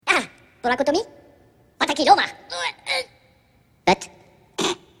Torakotomi? Wataki Roma. But.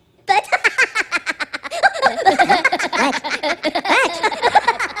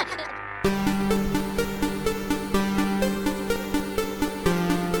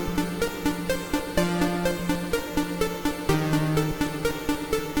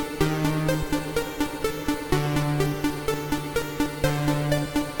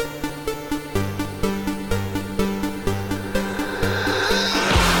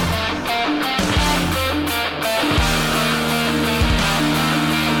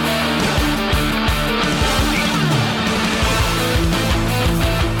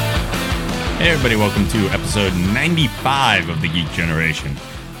 Hey everybody, welcome to episode 95 of the Geek Generation.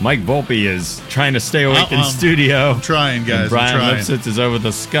 Mike Volpe is trying to stay awake in studio. I'm trying, guys. And Brian Lipsitz is over the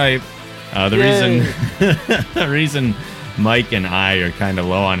Skype. The reason Mike and I are kind of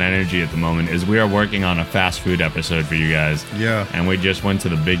low on energy at the moment is we are working on a fast food episode for you guys. Yeah. And we just went to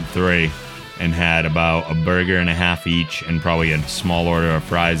the Big Three and had about a burger and a half each and probably a small order of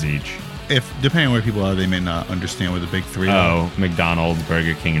fries each. If depending on where people are, they may not understand what the Big Three are. Oh, McDonald's,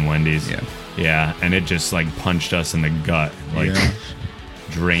 Burger King, and Wendy's. Yeah. Yeah, and it just like punched us in the gut, like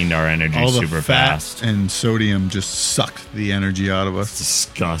drained our energy All the super fat fast. and sodium just sucked the energy out of us.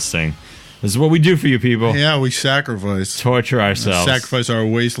 Disgusting. This is what we do for you people. Yeah, we sacrifice. Torture ourselves. Sacrifice our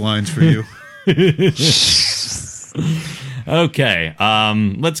waistlines for you. Okay,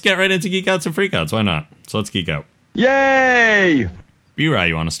 let's get right into Geek Outs and Freakouts. Why not? So let's geek out. Yay! B-Ray,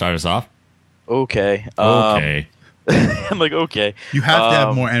 you want to start us off? Okay. Okay. I'm like, okay. You have to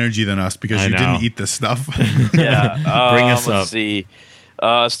have more energy than us because I you know. didn't eat this stuff. Yeah. Bring us up. Let's see.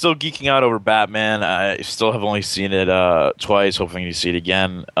 Still geeking out over Batman. I still have only seen it twice. Hoping to see it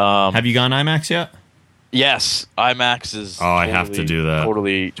again. Have you gone IMAX yet? Yes, IMAX is. I have to do that.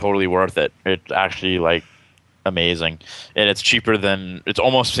 Totally worth it. It's actually like amazing, and it's cheaper than. It's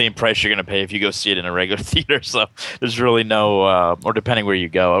almost the same price you're going to pay if you go see it in a regular theater. So there's really no, or depending where you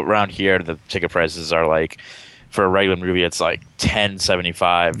go. Around here, the ticket prices are like. For a regular movie, it's like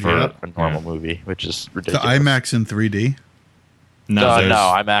 $10.75 for a normal movie, which is The ridiculous. IMAX in 3D? No,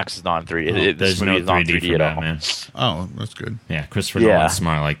 IMAX is not in 3D. There's This no movie is not 3D 3D for at all. Batman. Oh, that's good. Yeah, Christopher Nolan's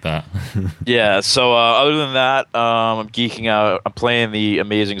smart like that. Yeah, so other than that, I'm geeking out. I'm playing the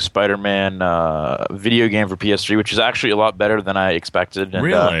Amazing Spider-Man video game for PS3, which is actually a lot better than I expected. And,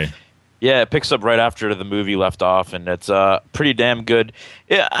 Really? Yeah, it picks up right after the movie left off, and it's pretty damn good.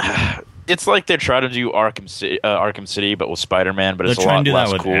 Yeah. It's like they're trying to do Arkham City, but with Spider-Man, but They're it's a trying to lot do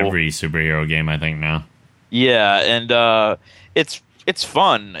that less with cool. every superhero game, I think, now. Yeah, and it's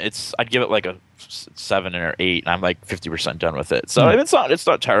fun. I'd give it like a 7 or 8, and I'm like 50% done with it. So it's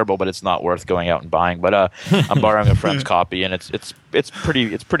not terrible, but it's not worth going out and buying. But I'm borrowing a friend's copy, and it's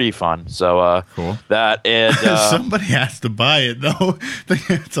pretty fun. So cool. That and Somebody has to buy it though.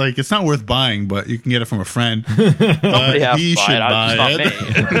 It's like it's not worth buying, but you can get it from a friend. somebody has He to buy should it. buy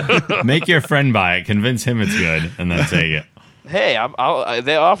It's not me. Make your friend buy it, convince him it's good, and then take it. Hey,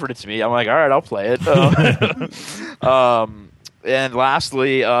 they offered it to me. I'm like, all right, I'll play it. And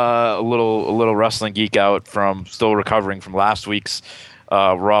lastly, a little wrestling geek out from still recovering from last week's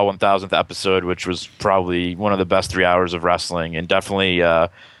Raw 1000th episode, which was probably one of the best 3 hours of wrestling, and definitely a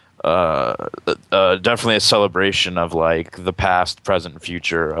celebration of like the past, present, and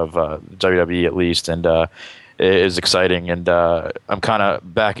future of WWE at least, and it is exciting. And I'm kind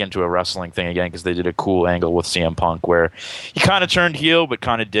of back into a wrestling thing again because they did a cool angle with CM Punk where he kind of turned heel but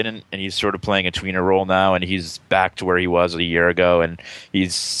kind of didn't, and he's sort of playing a tweener role now, and he's back to where he was a year ago, and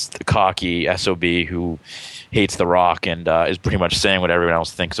he's the cocky SOB who hates The Rock and is pretty much saying what everyone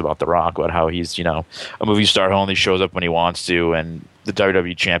else thinks about The Rock, about how he's, a movie star who only shows up when he wants to, and the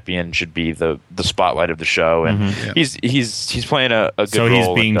WWE champion should be the spotlight of the show, and he's playing a good role. So he's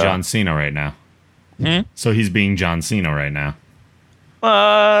being John Cena right now. So he's being John Cena right now.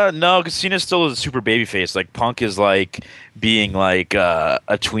 No, because Cena still is a super babyface. Like Punk is like being like a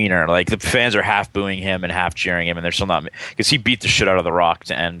tweener. Like the fans are half booing him and half cheering him, and they're still not, because he beat the shit out of The Rock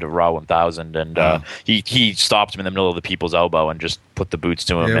to end Raw 1000, and he stopped him in the middle of the people's elbow and just put the boots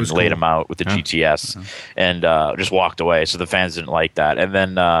to him and laid him out with the GTS and just walked away. So the fans didn't like that, and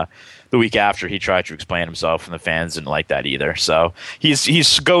then. The week after, he tried to explain himself, and the fans didn't like that either. So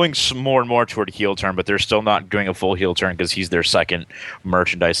he's going more and more toward a heel turn, but they're still not doing a full heel turn because he's their second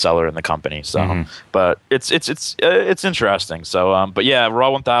merchandise seller in the company. So, but it's interesting. So, but yeah,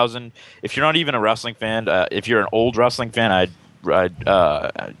 Raw 1000. If you're not even a wrestling fan, if you're an old wrestling fan, I'd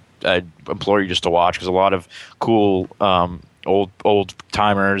implore you just to watch, because a lot of cool old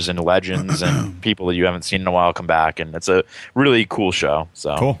timers and legends and people that you haven't seen in a while come back, and it's a really cool show.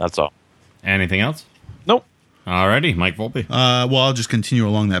 So cool. That's all. Anything else? Nope. Alrighty, Mike Volpe. Well, I'll just continue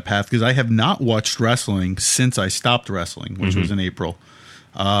along that path because I have not watched wrestling since I stopped wrestling, which was in April.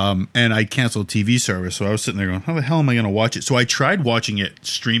 And I canceled TV service, so I was sitting there going, how the hell am I going to watch it? So I tried watching it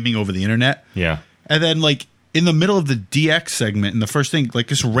streaming over the internet. Yeah. And then, like, in the middle of the DX segment, and the first thing, like,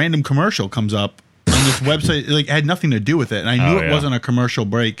 this random commercial comes up on this website. Like, it had nothing to do with it. And I knew it wasn't a commercial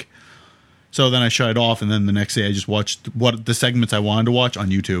break. So then I shut it off, and then the next day I just watched the segments I wanted to watch on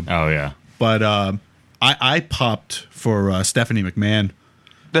YouTube. Oh, yeah. But I popped for Stephanie McMahon.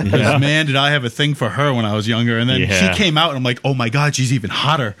 Because, man, did I have a thing for her when I was younger. And then she came out, and I'm like, oh, my God, she's even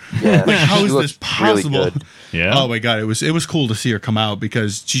hotter. Yeah, like, how is this possible? Really good. Yeah. Oh, my God. It was cool to see her come out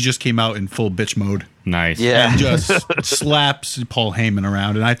because she just came out in full bitch mode. Nice. Yeah. And just slaps Paul Heyman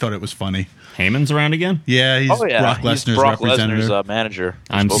around, and I thought it was funny. Heyman's around again? Yeah, he's Brock Lesnar's representative. Lesnar's manager.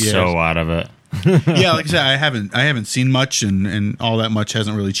 I'm so out of it. Yeah, like I said, I haven't seen much, and all that much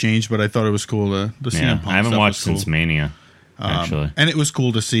hasn't really changed. But I thought it was cool to see him. I haven't watched since Mania, actually. And it was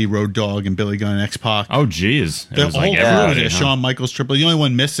cool to see Road Dogg and Billy Gunn and X-Pac. Oh, geez. The whole crew was there. Shawn Michaels, Triple. The only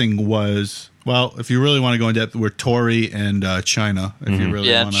one missing was, well, if you really want to go in depth, were Tori and Chyna. If you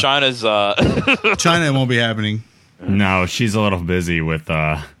really want to. Chyna's Chyna won't be happening. No, she's a little busy with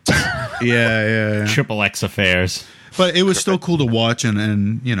yeah. Triple X affairs. But it was still cool to watch,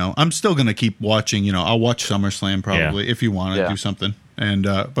 and you know, I'm still gonna keep watching. You know, I'll watch SummerSlam probably if you want to do something. And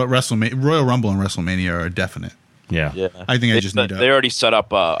but WrestleMania, Royal Rumble, and WrestleMania are definite. Yeah. I think I just need to. They already set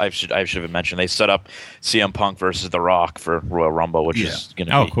up. I should have mentioned they set up CM Punk versus The Rock for Royal Rumble, which is going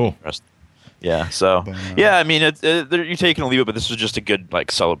to be cool. Yeah. So I mean, you're taking a leave it, but this was just a good like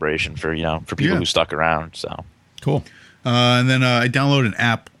celebration for people who stuck around. So cool. And then I downloaded an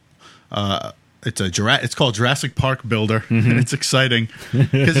app. It's called Jurassic Park Builder, and it's exciting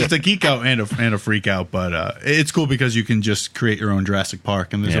because it's a geek out and a freak out. But it's cool because you can just create your own Jurassic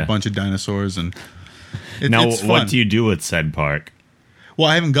Park, and there's a bunch of dinosaurs. And it's fun. What do you do with said park? Well,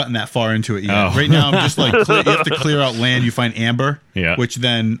 I haven't gotten that far into it yet. Right now, I'm just like you have to clear out land. You find amber, which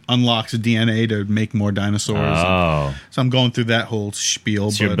then unlocks DNA to make more dinosaurs. So I'm going through that whole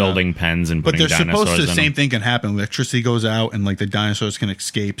spiel. So you're building pens and putting dinosaurs in them. But they're supposed to, the same thing can happen. Electricity goes out, and like the dinosaurs can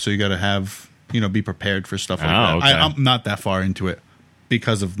escape. So you got to have be prepared for stuff like that. Okay. I'm not that far into it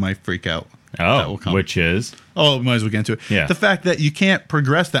because of my freak out. Which is? Oh, might as well get into it. Yeah. The fact that you can't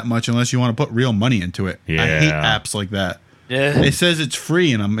progress that much unless you want to put real money into it. Yeah. I hate apps like that. Yeah. It says it's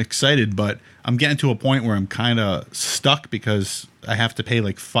free, and I'm excited, but I'm getting to a point where I'm kind of stuck because I have to pay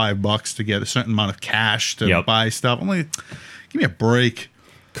like $5 to get a certain amount of cash to buy stuff. I'm like, give me a break.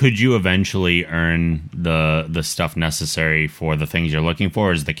 Could you eventually earn the stuff necessary for the things you're looking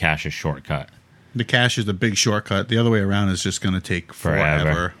for, or is the cash a shortcut? The cash is the big shortcut. The other way around is just going to take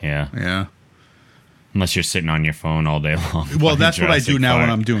forever. Yeah. Unless you're sitting on your phone all day long. Well, that's what I do now when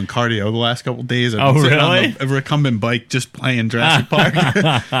I'm doing cardio. The last couple of days, I've been sitting on a recumbent bike just playing Jurassic Park.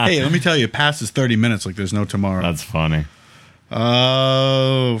 Hey, let me tell you, it passes 30 minutes like there's no tomorrow. That's funny.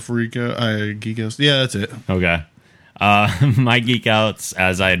 Oh, freak out. Geek outs. Yeah, that's it. Okay. My geek outs,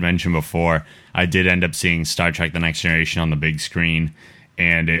 as I had mentioned before, I did end up seeing Star Trek The Next Generation on the big screen,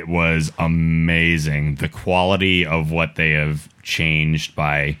 and it was amazing. The quality of what they have changed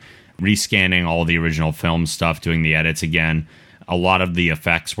by rescanning all the original film stuff, doing the edits again. A lot of the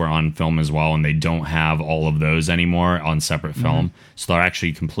effects were on film as well, and they don't have all of those anymore on separate film. So they're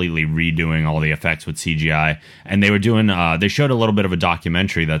actually completely redoing all the effects with CGI. And they were doing, they showed a little bit of a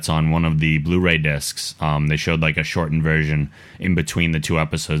documentary that's on one of the Blu-ray discs. They showed like a shortened version in between the two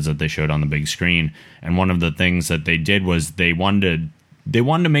episodes that they showed on the big screen. And one of the things that they did was they wanted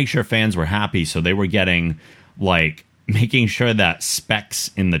to make sure fans were happy. So they were getting like making sure that specs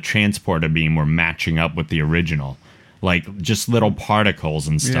in the transporter beam were matching up with the original. Like just little particles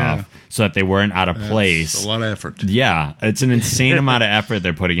and stuff so that they weren't out of place. It's a lot of effort. Yeah, it's an insane amount of effort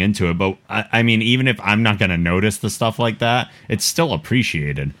they're putting into it. But I mean, even if I'm not going to notice the stuff like that, it's still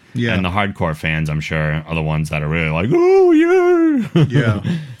appreciated. Yeah. And the hardcore fans, I'm sure, are the ones that are really like, oh, yeah.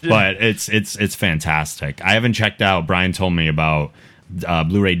 Yeah. But it's fantastic. I haven't checked out, Brian told me about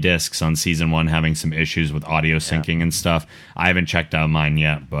Blu-ray discs on season 1 having some issues with audio syncing and stuff. I haven't checked out mine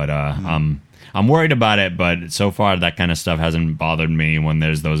yet, but I'm worried about it, but so far that kind of stuff hasn't bothered me when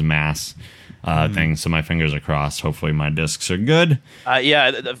there's those mass things. So my fingers are crossed. Hopefully my discs are good.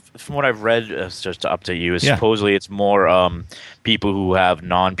 From what I've read, just to update you, is supposedly it's more people who have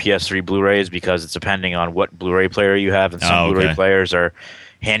non-PS3 Blu-rays because it's depending on what Blu-ray player you have, and some Blu-ray players are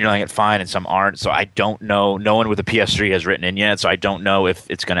handling it fine and some aren't. So I don't know. No one with a PS3 has written in yet, so I don't know if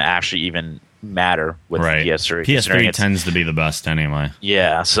it's going to actually even matter with PS3. PS3 tends to be the best anyway.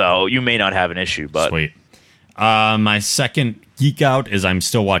 Yeah, so you may not have an issue, but sweet. My second geek out is I'm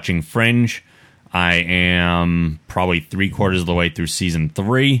still watching Fringe. I am probably 3/4 of the way through season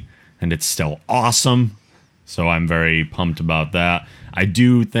 3, and it's still awesome. So I'm very pumped about that. I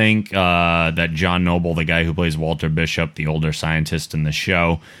do think that John Noble, the guy who plays Walter Bishop, the older scientist in the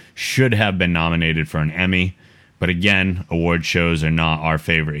show, should have been nominated for an Emmy. But again, award shows are not our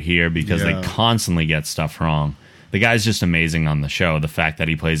favorite here because they constantly get stuff wrong. The guy's just amazing on the show. The fact that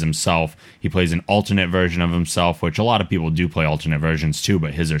he plays himself, he plays an alternate version of himself, which a lot of people do play alternate versions too,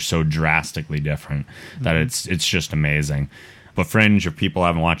 but his are so drastically different that it's just amazing. But Fringe, if people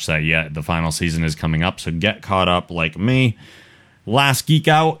haven't watched that yet, the final season is coming up, so get caught up like me. Last Geek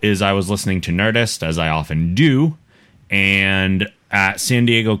Out is I was listening to Nerdist, as I often do, and at San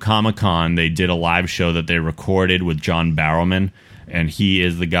Diego Comic-Con, they did a live show that they recorded with John Barrowman, and he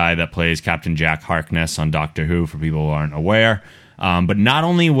is the guy that plays Captain Jack Harkness on Doctor Who, for people who aren't aware. But not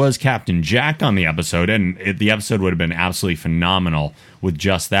only was Captain Jack on the episode, and the episode would have been absolutely phenomenal with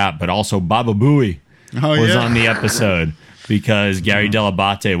just that, but also Baba Booey was on the episode, because Gary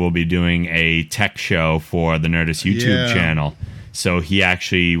Delabate will be doing a tech show for the Nerdist YouTube channel. So he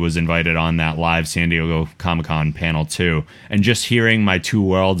actually was invited on that live San Diego Comic-Con panel too. And just hearing my two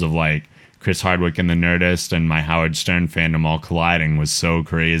worlds of like Chris Hardwick and the Nerdist and my Howard Stern fandom all colliding was so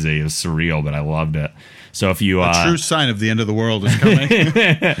crazy. It was surreal, but I loved it. So if you a true sign of the end of the world is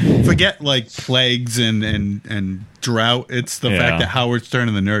coming. Forget like plagues and drought. It's the fact that Howard Stern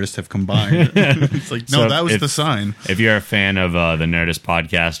and the Nerdist have combined. It's like, no, so that was the sign. If you're a fan of the Nerdist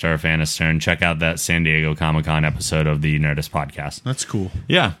podcast or a fan of Stern, check out that San Diego Comic-Con episode of the Nerdist podcast. That's cool.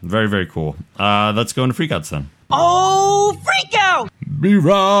 Yeah, very, very cool. Let's go into Freakouts then. Oh, Freakout! Be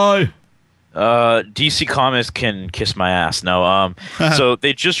right. DC Comics can kiss my ass. No, so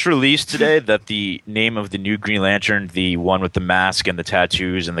they just released today that the name of the new Green Lantern, the one with the mask and the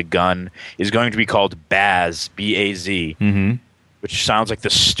tattoos and the gun, is going to be called Baz, B-A-Z, which sounds like the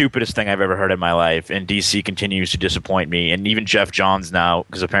stupidest thing I've ever heard in my life. And DC continues to disappoint me. And even Jeff Johns now,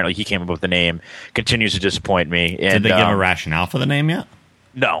 because apparently he came up with the name, continues to disappoint me. And, did they give a rationale for the name yet?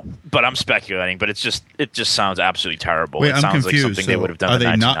 No, but I'm speculating. But it just sounds absolutely terrible. Wait, it I'm sounds confused. like something they would have done. Are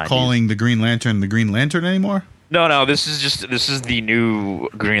they not calling the Green Lantern anymore? No. This is the new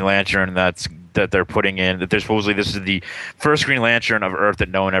Green Lantern that they're putting in. That they're supposedly this is the first Green Lantern of Earth that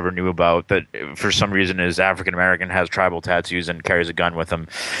no one ever knew about. That for some reason is African American, has tribal tattoos, and carries a gun with him.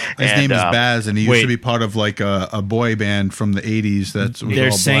 His name is Baz, and he used to be part of like a boy band from the '80s.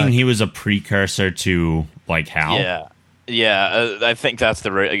 They're saying black. He was a precursor to like Hal. Yeah. Yeah, I think that's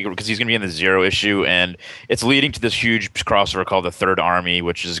because he's going to be in the Zero issue, and it's leading to this huge crossover called the Third Army,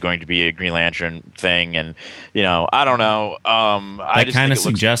 which is going to be a Green Lantern thing. And I don't know. That kind of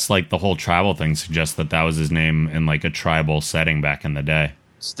suggests like the whole tribal thing suggests that was his name in like a tribal setting back in the day.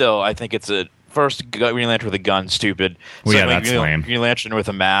 Still, I think it's a first Green Lantern with a gun, stupid. Well, that's lame. Green Lantern with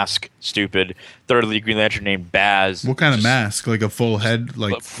a mask, stupid. Thirdly, Green Lantern named Baz. What kind of mask? Like a full head,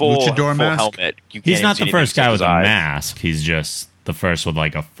 like full mask? Helmet. He's not the first guy with a mask. He's just the first with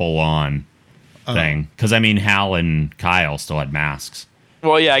like a full-on thing. Because I mean, Hal and Kyle still had masks.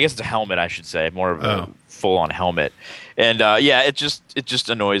 Well, yeah, I guess it's a helmet. I should say more of a full-on helmet. And it just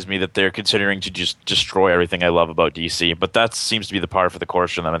annoys me that they're considering to just destroy everything I love about DC. But that seems to be the par for the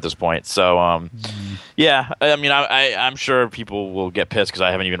course for them at this point. So, I mean, I'm sure people will get pissed because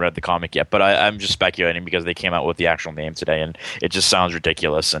I haven't even read the comic yet. But I'm just speculating because they came out with the actual name today, and it just sounds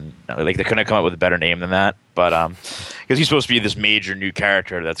ridiculous. And like they couldn't have come up with a better name than that. But because he's supposed to be this major new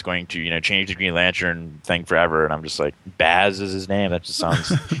character that's going to change the Green Lantern thing forever, and I'm just like, Baz is his name. That just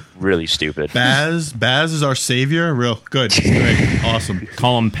sounds really stupid. Baz is our savior. Real good, great, awesome.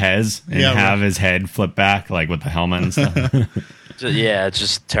 Call him Pez and have his head flip back like with the helmet and stuff. Yeah, it's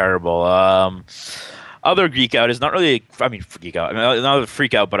just terrible. Other geek out is not really. Geek out. Not a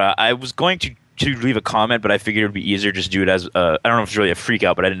freak out, but I was going to leave a comment, but I figured it would be easier just do it as I don't know if it's really a freak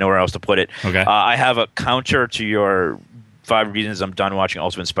out, but I didn't know where else to put it. Okay. I have a counter to your 5 reasons I'm done watching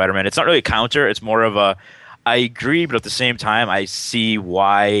Ultimate Spider-Man. It's not really a counter. It's more of a I agree, but at the same time, I see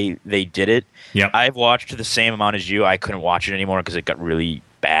why they did it. Yep. I've watched the same amount as you. I couldn't watch it anymore because it got really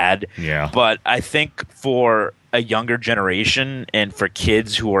bad. Yeah. But I think for a younger generation and for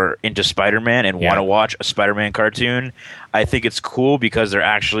kids who are into Spider-Man and want to watch a Spider-Man cartoon, I think it's cool because they're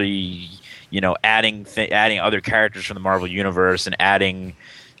actually adding other characters from the Marvel Universe and adding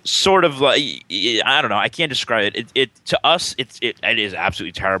sort of like, I don't know, I can't describe it. It to us it is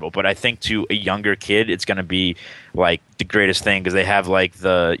absolutely terrible, but I think to a younger kid it's going to be like the greatest thing, because they have like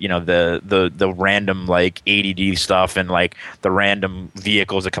the random like ADD stuff and like the random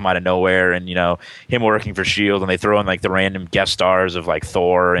vehicles that come out of nowhere, and him working for Shield, and they throw in like the random guest stars of like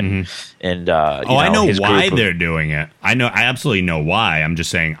Thor and I know why they're doing it. I absolutely know why. I'm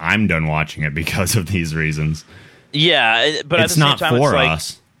just saying I'm done watching it because of these reasons. Yeah, but it's at the not same time, for it's like,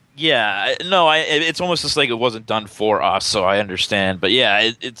 us. Yeah, no, it's almost just like it wasn't done for us, so I understand. But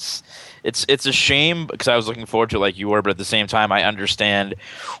yeah, it's a shame, because I was looking forward to it like you were, but at the same time, I understand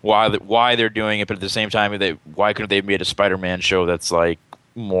why they're doing it. But at the same time, why couldn't they have made a Spider-Man show that's like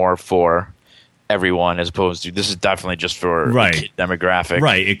more for everyone, as opposed to, this is definitely just for the kid demographic.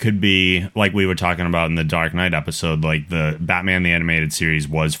 Right. It could be like we were talking about in the Dark Knight episode, like the Batman the Animated Series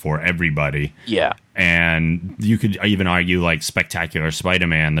was for everybody. Yeah. And you could even argue like Spectacular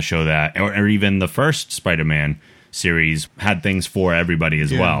Spider-Man, the show that, or even the first Spider-Man series had things for everybody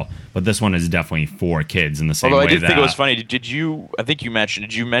as well. But this one is definitely for kids in the same way. Although I did think it was funny. Did you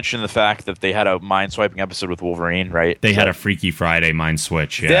mention the fact that they had a mind swiping episode with Wolverine, right? They had a Freaky Friday mind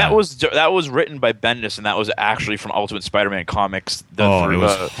switch. Yeah. That was written by Bendis, and that was actually from Ultimate Spider-Man comics. It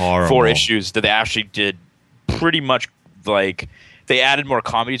was horrible. 4 issues that they actually did pretty much like. They added more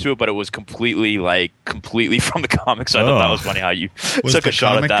comedy to it, but it was completely from the comics. So I thought that was funny how you took a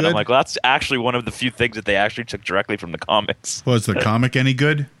shot at that. Good? I'm like, well, that's actually one of the few things that they actually took directly from the comics. Was the comic any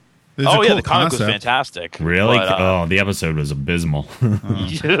good? The comic was fantastic. Really? The episode was abysmal.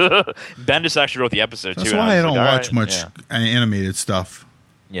 Bendis actually wrote the episode, too. That's why I don't watch much animated stuff.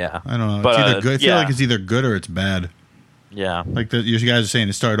 Yeah. I don't know. It's either good. I feel like it's either good or it's bad. Yeah. Like you guys are saying,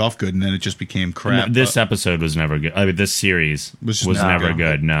 it started off good and then it just became crap. No, this episode was never good. I mean, this series was never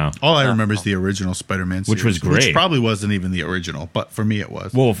good, no. All I remember is the original Spider-Man series. Which was great. Which probably wasn't even the original, but for me it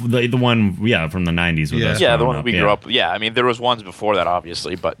was. Well, the one, from the 90s. With us the one we grew up with. Yeah, I mean, there was ones before that,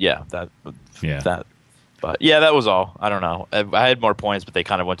 obviously, but that was all. I don't know. I had more points, but they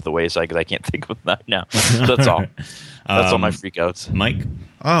kind of went to the wayside because I can't think of that now. So that's all. That's all my freakouts. Mike?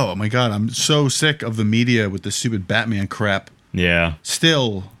 Oh, my God. I'm so sick of the media with this stupid Batman crap. Yeah.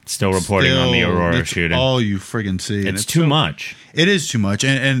 Still reporting on the Aurora shooting. All you friggin' see. It's too much. It is too much.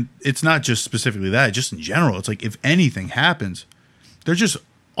 And it's not just specifically that. Just in general. It's like if anything happens, they're just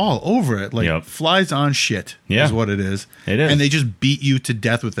all over it. Like flies on shit is what it is. It is. And they just beat you to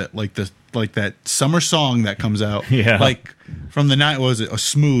death with it. Like that summer song that comes out. Yeah. Like from the night, was it a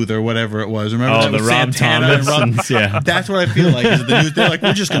Smooth or whatever it was? Remember that the Rob Thomas? Yeah. That's what I feel like. Is the news? They're like,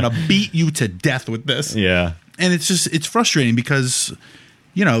 we're just gonna beat you to death with this. Yeah. And it's frustrating because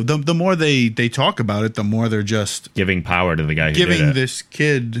the more they talk about it, the more they're just giving power to the guy who giving did it. this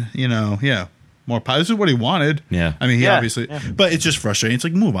kid more power. This is what he wanted. Yeah. I mean, he obviously, but it's just frustrating. It's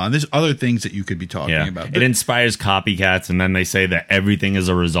like, move on. There's other things that you could be talking about. It inspires copycats, and then they say that everything is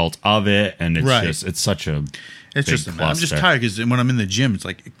a result of it, and it's it's such a I'm just tired because when I'm in the gym, it's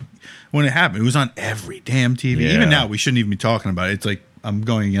like when it happened, it was on every damn TV. Even now, we shouldn't even be talking about it. It's like I'm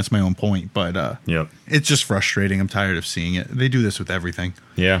going against my own point, but it's just frustrating. I'm tired of seeing it. They do this with everything.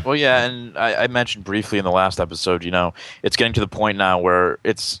 Yeah. Well, yeah, and I mentioned briefly in the last episode, it's getting to the point now where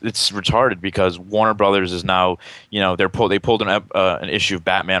it's retarded because Warner Brothers is now, they pulled an issue of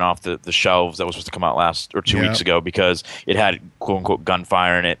Batman off the shelves that was supposed to come out last or 2 weeks ago because it had quote unquote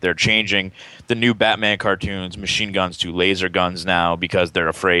gunfire in it. They're changing the new Batman cartoons, machine guns to laser guns now because they're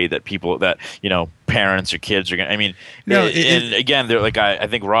afraid that parents or kids are going to, I mean, and again, they're like, I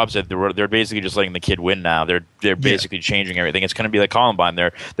think Rob said they're basically just letting the kid win now. They're basically changing everything. It's going to be like Columbine.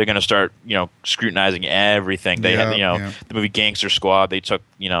 They're going to start, scrutinizing everything. They had, the movie Gangster Squad. They took,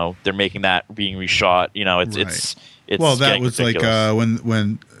 they're making that being reshot. It's well, that was ridiculous. Like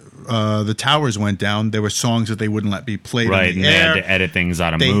when the towers went down, there were songs that they wouldn't let be played right, in the and air. They had to edit things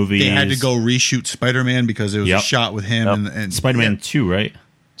out of movies. They had to go reshoot Spider-Man because it was a shot with him and Spider-Man 2, right?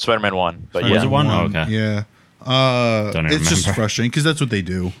 Spider-Man 1. But was it 1? Oh, okay. Yeah. It's just frustrating because that's what they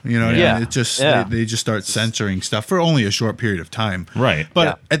do. It just they just start censoring stuff for only a short period of time. Right.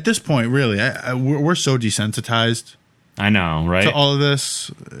 But at this point, really, we're so desensitized. I know, right? To all of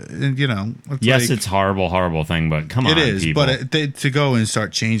this, and it's horrible, horrible thing, but come on, it is. people. But to go and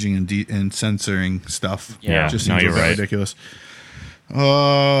start changing and censoring stuff, just seems ridiculous.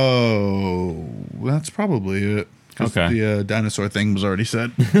 Oh, that's probably it. Okay. The dinosaur thing was already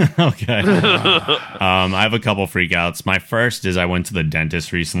said. Okay. I have a couple freakouts. My first is I went to the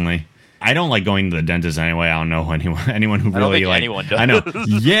dentist recently. I don't like going to the dentist anyway. I don't know anyone who really anyone does. I know.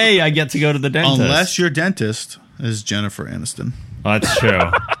 Yay! I get to go to the dentist unless your dentist is Jennifer Aniston. That's true.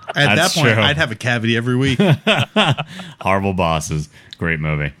 At that point, I'd have a cavity every week. Horrible Bosses. Great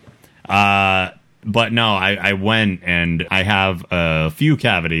movie. But no, I went and I have a few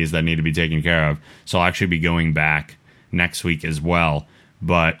cavities that need to be taken care of. So I'll actually be going back next week as well.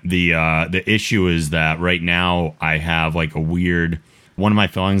 But the issue is that right now I have like a weird, one of my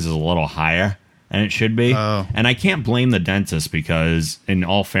fillings is a little higher than it should be. Oh. And I can't blame the dentist because in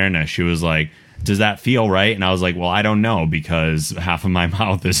all fairness, she was like, does that feel right? And I was like, well, I don't know because half of my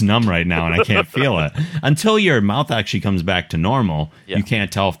mouth is numb right now and I can't feel it. Until your mouth actually comes back to normal, you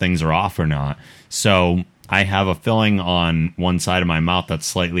can't tell if things are off or not. So I have a filling on one side of my mouth that's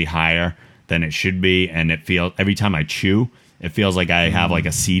slightly higher than it should be. And it feels, every time I chew, it feels like I have like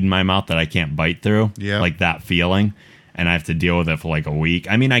a seed in my mouth that I can't bite through. Yeah. Like that feeling. And I have to deal with it for like a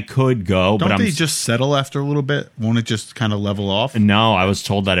week. I mean, I could go, but don't they just settle after a little bit? Won't it just kind of level off? No, I was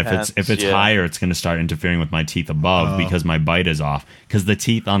told that if it's higher, it's going to start interfering with my teeth above because my bite is off. Because the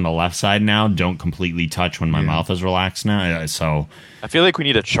teeth on the left side now don't completely touch when my mouth is relaxed now. So I feel like we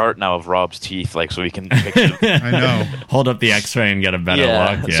need a chart now of Rob's teeth, like so we can picture. I know. Hold up the X-ray and get a better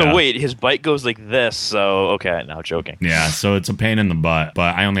look. Yeah. So wait, his bite goes like this. So okay, now joking. Yeah, so it's a pain in the butt,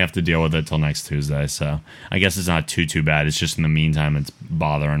 but I only have to deal with it till next Tuesday. So I guess it's not too bad. It's just in the meantime, it's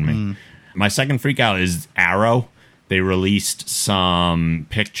bothering me. My second freak out is Arrow. They released some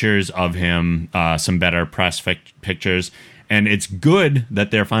pictures of him, some better press pictures. And it's good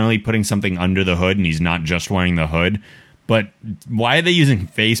that they're finally putting something under the hood and he's not just wearing the hood. But why are they using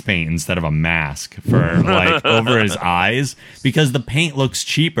face paint instead of a mask for like over his eyes? Because the paint looks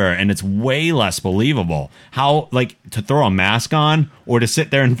cheaper and it's way less believable. How, like, to throw a mask on or to sit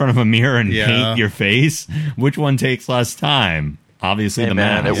there in front of a mirror and paint your face? Which one takes less time? Obviously, the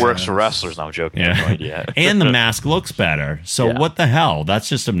mask. It works for wrestlers. No, I'm joking. I have no idea. And the mask looks better. So what the hell? That's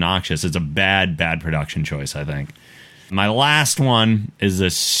just obnoxious. It's a bad production choice, I think. My last one is a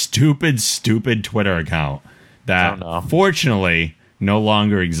stupid Twitter account that fortunately no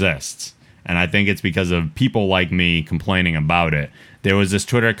longer exists. And I think it's because of people like me complaining about it. There was this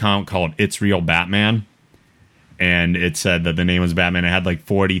Twitter account called It's Real Batman. And it said that the name was Batman. It had like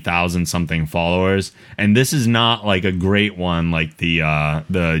 40,000 something followers. And this is not like a great one like the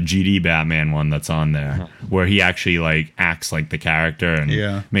GD Batman one that's on there, where he actually like acts like the character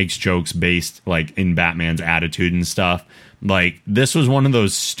and makes jokes based like in Batman's attitude and stuff. Like, this was one of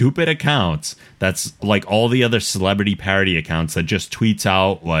those stupid accounts that's like all the other celebrity parody accounts that just tweets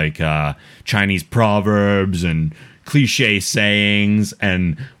out like Chinese proverbs and cliche sayings.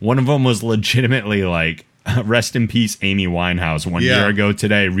 And one of them was legitimately like, rest in peace, Amy Winehouse. 1 year ago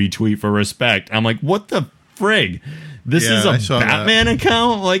today, retweet for respect. I'm like, what the frig? This is a Batman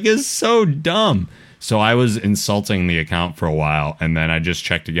account? Like, it's so dumb. So I was insulting the account for a while, and then I just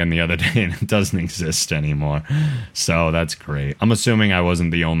checked again the other day, and it doesn't exist anymore. So that's great. I'm assuming I wasn't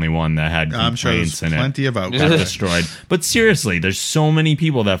the only one that had complaints in it. Plenty of got destroyed. But seriously, there's so many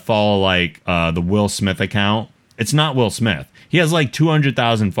people that follow like the Will Smith account. It's not Will Smith. He has like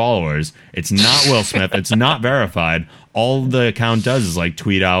 200,000 followers. It's not Will Smith. It's not verified. All the account does is like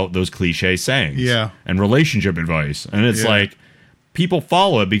tweet out those cliche sayings and relationship advice. And it's like people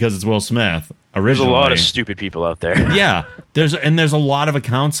follow it because it's Will Smith. Originally. There's a lot of stupid people out there. Yeah. There's a lot of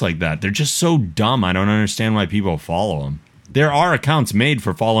accounts like that. They're just so dumb. I don't understand why people follow them. There are accounts made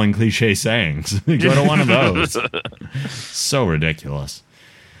for following cliche sayings. Go to one of those. So ridiculous.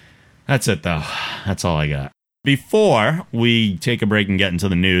 That's it, though. That's all I got. Before we take a break and get into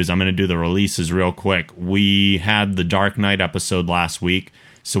the news, I'm going to do the releases real quick. We had the Dark Knight episode last week,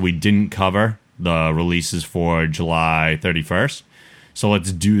 so we didn't cover the releases for July 31st. So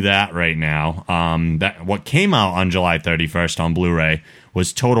let's do that right now. What came out on July 31st on Blu-ray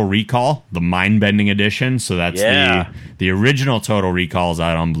was Total Recall, the mind-bending edition. So that's the original Total Recall is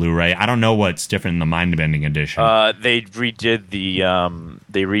out on Blu-ray. I don't know what's different in the mind-bending edition. They redid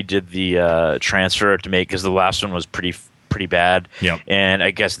the transfer to make, because the last one was pretty bad. Yep. And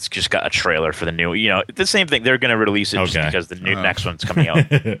I guess it's just got a trailer for the new. You know, the same thing. They're going to release it just because the next one's coming out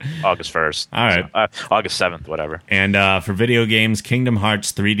August 1st. All right. So, August 7th, whatever. And for video games, Kingdom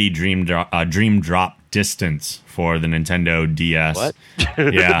Hearts 3D Dream Drop Distance for the Nintendo DS. What?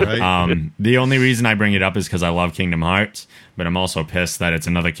 Yeah. Right. The only reason I bring it up is because I love Kingdom Hearts, but I'm also pissed that it's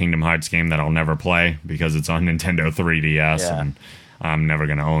another Kingdom Hearts game that I'll never play because it's on Nintendo 3DS and I'm never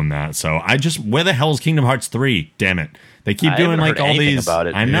going to own that. So where the hell is Kingdom Hearts 3? Damn it. They keep doing like all these. About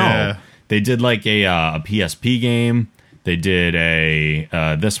it. I know. Yeah. They did like a PSP game. They did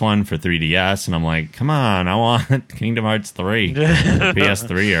this one for 3DS, and I'm like, come on, I want Kingdom Hearts 3,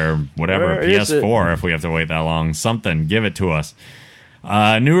 PS3 or whatever, PS4 if we have to wait that long. Something, give it to us.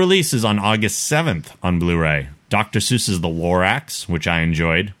 New releases on August 7th on Blu-ray. Dr. Seuss's The Lorax, which I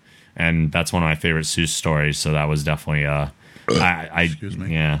enjoyed, and that's one of my favorite Seuss stories. So that was definitely Excuse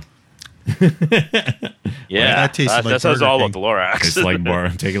me. Yeah. Yeah, that tasted like that sounds Burger all King. about the Lorax. It's like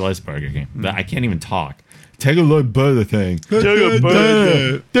take it like Burger King. I can't even talk. Take a look Burger King. Take a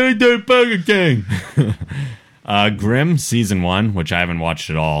Burger Take Burger King. Grimm season 1, which I haven't watched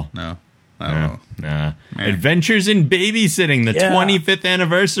at all. No. I don't know. Adventures in Babysitting, the 25th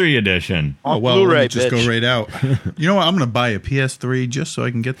anniversary edition. Oh, well, Blu-ray, let me just bitch. go right out. You know what? I'm going to buy a PS3 just so I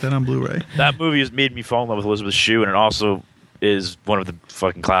can get that on Blu-ray. That movie has made me fall in love with Elizabeth Shue, and it also is one of the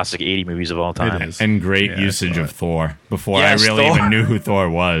fucking classic 80 movies of all time. It is. And great Yeah, I usage saw of it. Thor before Yes, I really Thor. even knew who Thor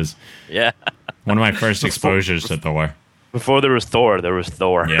was. Yeah. One of my first exposures to Thor. Before there was Thor, there was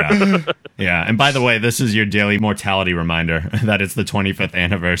Thor. Yeah. Yeah. And by the way, this is your daily mortality reminder that it's the 25th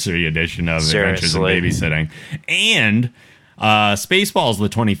anniversary edition of Adventures in Seriously. Babysitting. And Spaceballs, the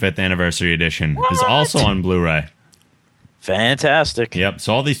 25th anniversary edition, is also on Blu-ray. Fantastic. Yep.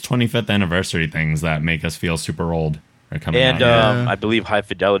 So all these 25th anniversary things that make us feel super old are coming And out. I believe High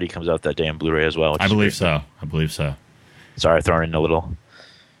Fidelity comes out that day on Blu-ray as well. which I is believe great. so. I believe so. Sorry, throwing in a little.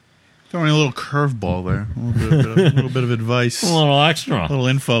 Throwing a little curveball there. A little bit of advice. A A little extra. little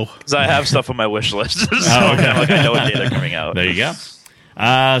info. Because I have stuff on my wish list. so Oh, okay. like, I know what day they're coming out. There you go.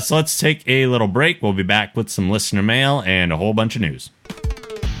 So let's take a little break. We'll be back with some listener mail and a whole bunch of news.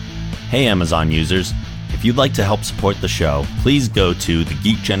 Hey, Amazon users. If you'd like to help support the show, please go to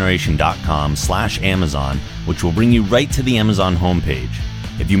thegeekgeneration.com/Amazon, which will bring you right to the Amazon homepage.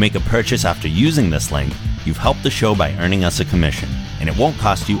 If you make a purchase after using this link, you've helped the show by earning us a commission, and it won't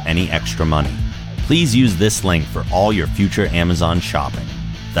cost you any extra money. Please use this link for all your future Amazon shopping.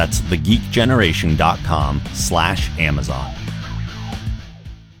 That's thegeekgeneration.com/Amazon.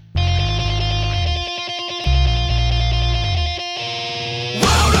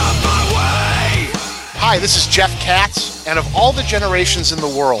 Hi, this is Jeff Katz, and of all the generations in the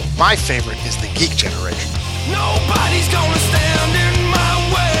world, my favorite is the Geek Generation. Nobody's gonna stand in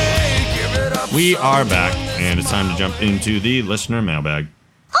my way. Give it up. We are back, and it's time to jump into the listener mailbag.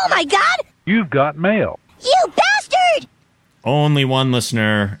 Oh my god! You've got mail. You bastard! Only one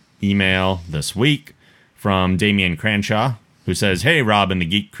listener email this week from Damian Cranshaw, who says, "Hey, Rob and the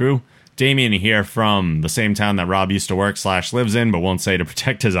Geek Crew. Damian here from the same town that Rob used to work/lives in, but won't say to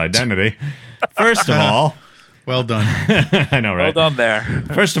protect his identity. First of all," Well done. I know, right? Well done there.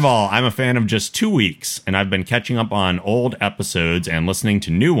 First of all, I'm a fan of just 2 weeks, and I've been catching up on old episodes and listening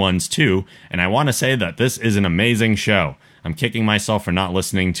to new ones too, and I want to say that this is an amazing show. I'm kicking myself for not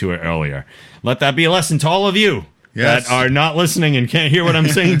listening to it earlier. Let that be a lesson to all of you Yes. that are not listening and can't hear what I'm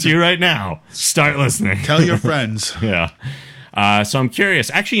saying to you right now. Start listening. Tell your friends. Yeah. So I'm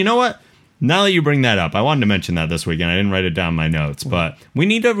curious. Actually, you know what? Now that you bring that up, I wanted to mention that this weekend. I didn't write it down in my notes, but we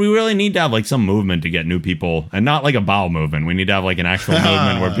really need to have like some movement to get new people, and not like a bowel movement. We need to have like an actual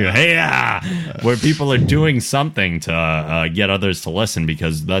movement where people, where people are doing something to get others to listen,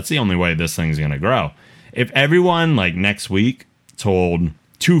 because that's the only way this thing's gonna grow. If everyone like next week told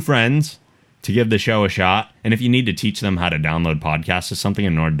 2 friends to give the show a shot, and if you need to teach them how to download podcasts or something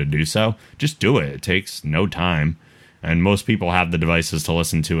in order to do so, just do it. It takes no time. And most people have the devices to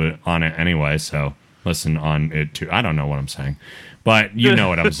listen to it on it anyway, so listen on it too. I don't know what I'm saying, but you know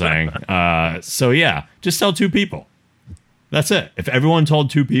what I'm saying. So yeah, just tell 2 people. That's it. If everyone told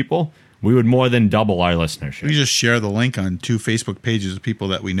 2 people, we would more than double our listenership. We just share the link on 2 Facebook pages of people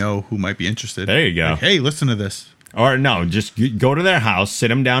that we know who might be interested. There you go. Like, hey, listen to this. Or no, just go to their house, sit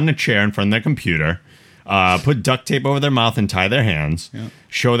them down in a chair in front of their computer, put duct tape over their mouth and tie their hands,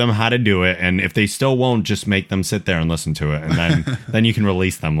 show them how to do it, and if they still won't, just make them sit there and listen to it, and then you can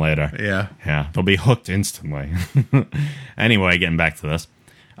release them later. Yeah. They'll be hooked instantly. Anyway, getting back to this.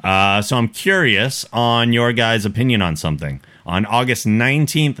 So I'm curious on your guys' opinion on something. On August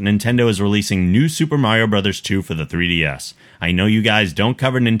 19th, Nintendo is releasing New Super Mario Bros. 2 for the 3DS. I know you guys don't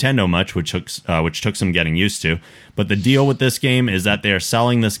cover Nintendo much, which took some getting used to, but the deal with this game is that they are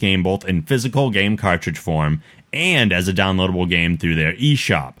selling this game both in physical game cartridge form and as a downloadable game through their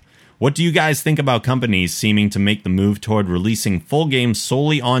eShop. What do you guys think about companies seeming to make the move toward releasing full games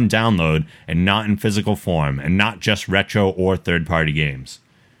solely on download and not in physical form, and not just retro or third-party games?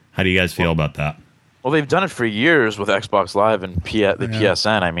 How do you guys feel about that? Well, they've done it for years with Xbox Live and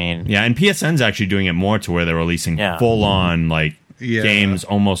PSN. I mean, Yeah, and PSN's actually doing it more to where they're releasing full-on games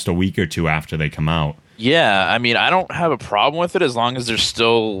almost a week or 2 after they come out. yeah, I mean, I don't have a problem with it as long as there's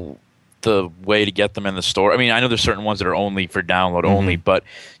still the way to get them in the store. I mean, I know there's certain ones that are only for download only, but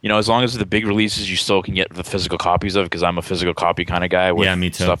as long as the big releases, you still can get the physical copies of. Because I'm a physical copy kind of guy with me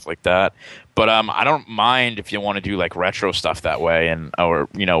too. Stuff like that. But I don't mind if you want to do like retro stuff that way, or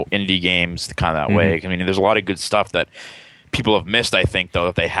indie games kind of that way. I mean, there's a lot of good stuff that people have missed. I think though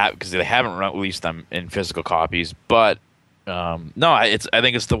that they have because they haven't released them in physical copies. But no, I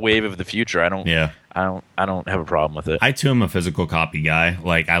think it's the wave of the future. I don't have a problem with it. I too am a physical copy guy.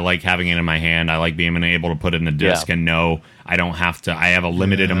 Like I like having it in my hand. I like being able to put it in the disc and know I don't have to. I have a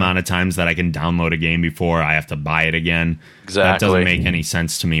limited amount of times that I can download a game before I have to buy it again. Exactly. That doesn't make any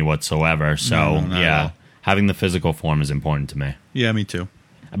sense to me whatsoever. So having the physical form is important to me. Yeah, me too.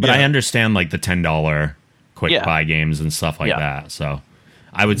 But I understand like the $10 quick buy games and stuff like that. So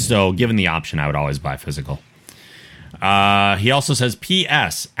I would still, given the option, I would always buy physical. He also says,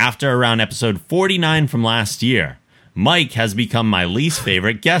 P.S. After around episode 49 from last year, Mike has become my least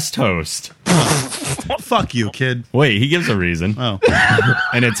favorite guest host. Fuck you, kid. Wait, he gives a reason. Oh.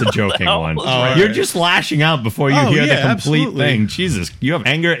 And it's a joking one. Oh, You're right. just lashing out before you hear the complete thing. Jesus, you have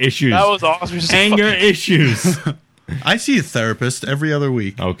anger issues. That was awesome. Anger issues. I see a therapist every other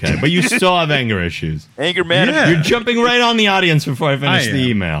week. Okay, but you still have anger issues. Anger management. Yeah. You're jumping right on the audience before I finish the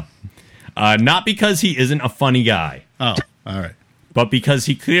email. Not because he isn't a funny guy. Oh, all right. But because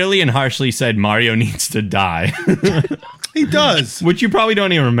he clearly and harshly said Mario needs to die. He does. Which you probably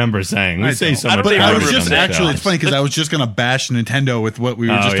don't even remember saying. We say so much. But I was harder just than actually, that. it's funny because I was just going to bash Nintendo with what we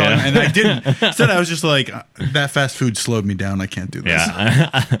were just talking, and I didn't. Instead, I was just like, that fast food slowed me down. I can't do this.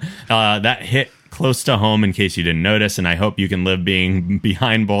 Yeah. That hit close to home in case you didn't notice, and I hope you can live being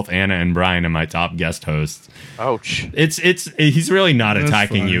behind both Anna and Brian and my top guest hosts. Ouch. He's really not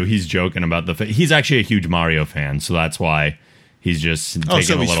attacking funny. you. He's joking about he's actually a huge Mario fan, so that's why he's just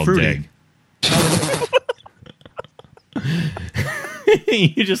taking a little fruity. dig.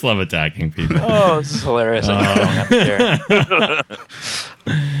 You just love attacking people. Oh, this is hilarious.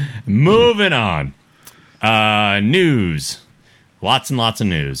 Moving on. News. Lots and lots of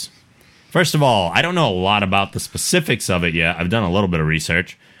news. First of all, I don't know a lot about the specifics of it yet. I've done a little bit of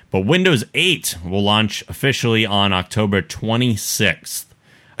research. But Windows 8 will launch officially on October 26th.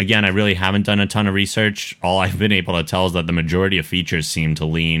 Again, I really haven't done a ton of research. All I've been able to tell is that the majority of features seem to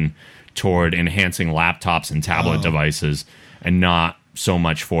lean toward enhancing laptops and tablet devices and not so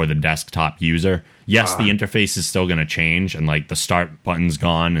much for the desktop user. Yes, the interface is still going to change and like the start button's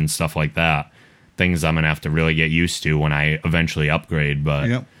gone and stuff like that. Things I'm going to have to really get used to when I eventually upgrade.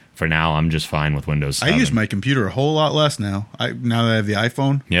 But for now, I'm just fine with Windows 7. I use my computer a whole lot less now. Now that I have the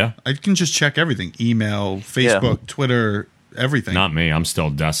iPhone, I can just check everything. Email, Facebook, Twitter, everything. Not me. I'm still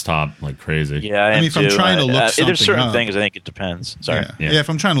desktop like crazy. Yeah, I mean, if I'm trying to look something there's certain up, things. I think it depends. Sorry. Yeah, if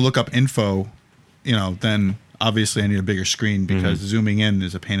I'm trying to look up info, then obviously I need a bigger screen because zooming in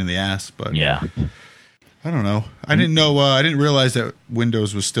is a pain in the ass. But I don't know. I didn't know. I didn't realize that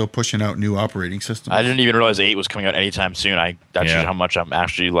Windows was still pushing out new operating systems. I didn't even realize 8 was coming out anytime soon. That's how much I'm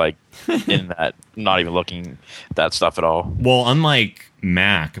actually like in that, not even looking at that stuff at all. Well, unlike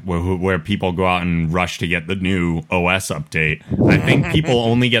Mac, where people go out and rush to get the new OS update, I think people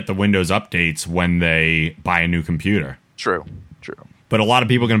only get the Windows updates when they buy a new computer. True. But a lot of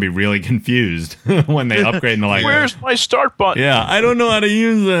people are going to be really confused when they upgrade and they're like, where's my start button? Yeah, I don't know how to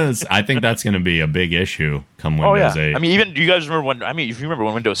use this. I think that's going to be a big issue come Windows 8. I mean, even do you guys remember if you remember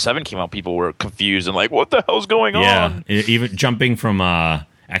when Windows 7 came out, people were confused and like, what the hell's going on? Yeah, even jumping from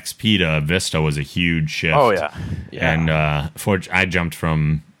XP to Vista was a huge shift. Oh, yeah. And I jumped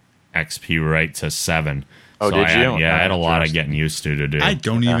from XP right to 7. Oh, so did you? I had a lot of getting used to do. I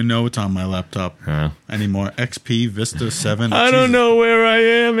don't even know what's on my laptop anymore. XP, Vista 7. I don't know where I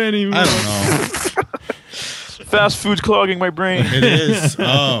am anymore. I don't know. Fast food's clogging my brain. It is.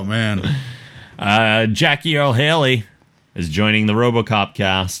 Oh, man. Jackie Earl Haley is joining the RoboCop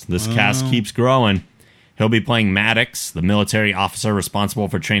cast. This cast keeps growing. He'll be playing Maddox, the military officer responsible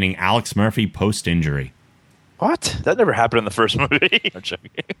for training Alex Murphy post-injury. What? That never happened in the first movie. I'm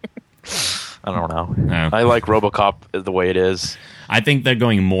joking. I don't know. No. I like RoboCop the way it is. I think they're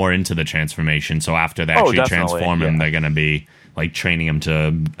going more into the transformation. So after they actually transform him, they're going to be like training him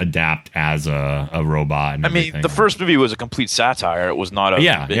to adapt as a robot. And everything. The first movie was a complete satire. It was not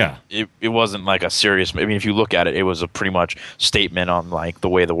a It wasn't like a serious. I mean, if you look at it, it was a pretty much statement on like the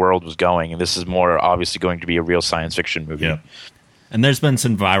way the world was going. And this is more obviously going to be a real science fiction movie. Yeah. And there's been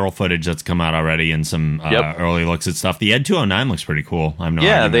some viral footage that's come out already and some early looks at stuff. The Ed 209 looks pretty cool.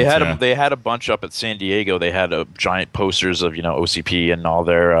 They had a bunch up at San Diego. They had giant posters of OCP and all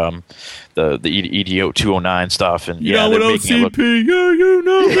their the EDO 209 stuff. And what OCP? You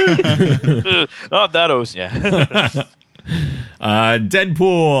know me. Not that OCP. Yeah.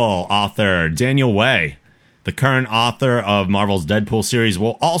 Deadpool author Daniel Way, the current author of Marvel's Deadpool series,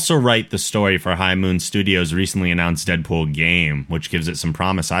 will also write the story for High Moon Studios' recently announced Deadpool game, which gives it some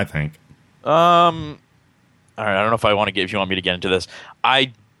promise, I think. All right, I don't know if you want me to get into this.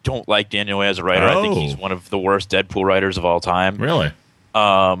 I don't like Daniel Way as a writer. I think he's one of the worst Deadpool writers of all time. Really?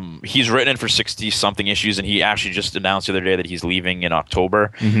 He's written it for 60-something issues, and he actually just announced the other day that he's leaving in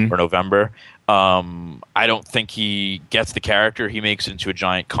October or November. I don't think he gets the character. He makes it into a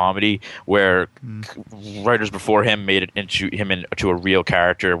giant comedy where writers before him made it into a real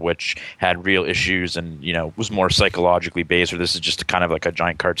character, which had real issues and was more psychologically based. Or this is just kind of like a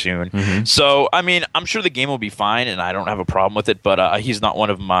giant cartoon. So I mean, I'm sure the game will be fine, and I don't have a problem with it. But he's not one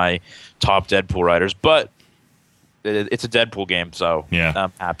of my top Deadpool writers. But it's a Deadpool game, so yeah.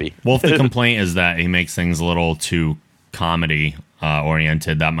 I'm happy. Well, if the complaint is that he makes things a little too comedy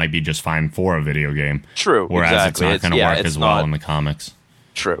oriented, that might be just fine for a video game. True. Whereas exactly. it's not going to work as well in the comics.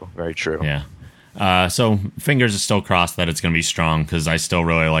 True. Very true. Yeah. So fingers are still crossed that it's going to be strong, because I still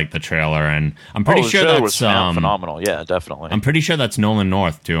really like the trailer, and I'm pretty sure that's was phenomenal. Yeah, definitely. I'm pretty sure that's Nolan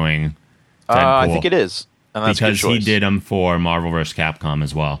North doing Deadpool. I think it is, and that's because a good choice. he did them for Marvel vs. Capcom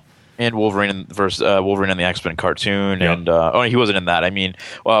as well. And Wolverine and the X-Men cartoon, and he wasn't in that. I mean,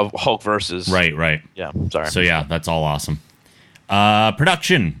 Hulk versus right. Yeah, sorry. So yeah, that's all awesome.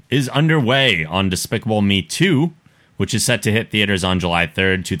 Production is underway on Despicable Me 2, which is set to hit theaters on July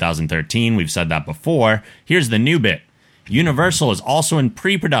 3rd, 2013. We've said that before. Here's the new bit: Universal is also in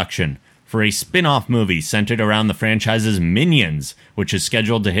pre-production for a spin-off movie centered around the franchise's Minions, which is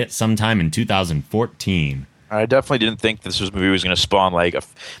scheduled to hit sometime in 2014. I definitely didn't think this movie was going to spawn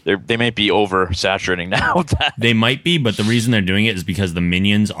they might be oversaturating now with that. They might be, but the reason they're doing it is because the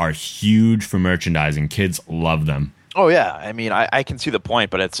Minions are huge for merchandising. Kids love them. Oh yeah, I mean, I can see the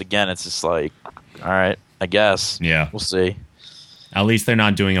point, but it's just like, all right, I guess. Yeah, we'll see. At least they're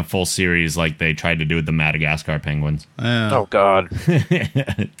not doing a full series like they tried to do with the Madagascar Penguins. Oh God,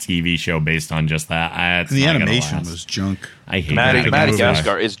 TV show based on just that. The animation was junk. I hate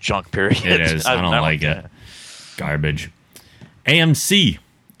Madagascar is junk. Period. It is. I don't like it. Garbage. AMC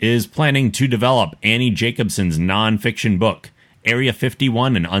is planning to develop Annie Jacobson's non-fiction book, Area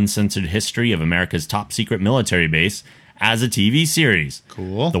 51, An Uncensored History of America's Top Secret Military Base, as a TV series.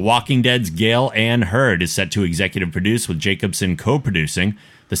 Cool. The Walking Dead's Gail Ann Hurd is set to executive produce, with Jacobson co-producing.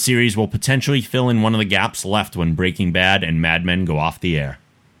 The series will potentially fill in one of the gaps left when Breaking Bad and Mad Men go off the air.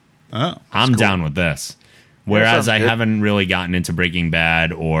 Oh, I'm down with this. Whereas I haven't really gotten into Breaking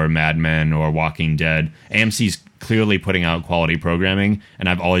Bad or Mad Men or Walking Dead, AMC's clearly putting out quality programming, and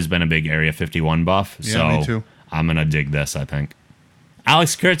I've always been a big Area 51 buff, yeah, me too. I'm going to dig this, I think.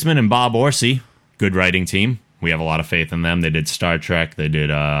 Alex Kurtzman and Bob Orsi, good writing team. We have a lot of faith in them. They did Star Trek, they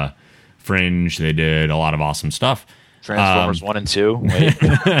did Fringe, they did a lot of awesome stuff. Transformers 1 and 2. Wait.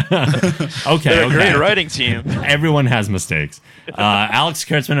 Okay. Great writing team. Everyone has mistakes. Alex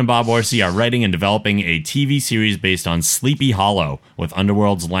Kurtzman and Bob Orsi are writing and developing a TV series based on Sleepy Hollow, with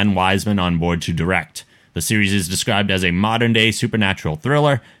Underworld's Len Wiseman on board to direct. The series is described as a modern-day supernatural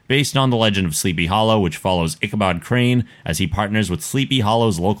thriller based on the legend of Sleepy Hollow, which follows Ichabod Crane as he partners with Sleepy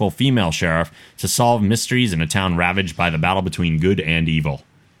Hollow's local female sheriff to solve mysteries in a town ravaged by the battle between good and evil.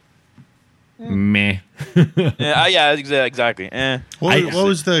 Meh. Yeah, exactly. What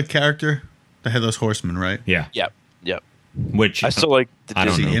was the character? The Headless Horseman, right? Yeah. Yep. Which I still like the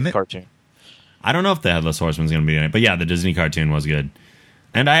Disney cartoon. I don't know if the Headless Horseman's going to be in it, but yeah, the Disney cartoon was good.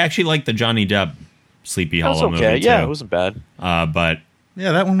 And I actually like the Johnny Depp Sleepy Hollow movie, too. Yeah, it wasn't bad. But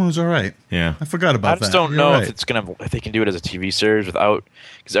yeah, that one was all right. Yeah. I forgot about that. I just don't know if they can do it as a TV series without,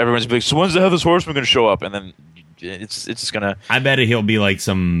 because everyone's like, so when's the Headless Horseman going to show up? And then it's just gonna. I bet he'll be like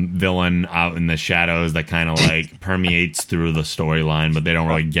some villain out in the shadows that kind of like permeates through the storyline, but they don't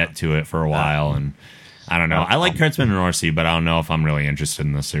really get to it for a while. And I don't know. I like Kurtzman and Orsi, but I don't know if I'm really interested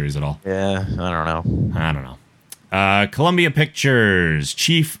in this series at all. Yeah, I don't know. Columbia Pictures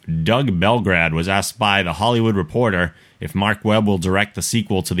chief Doug Belgrad was asked by The Hollywood Reporter if Mark Webb will direct the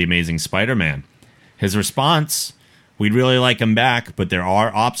sequel to The Amazing Spider-Man. His response: "We'd really like him back, but there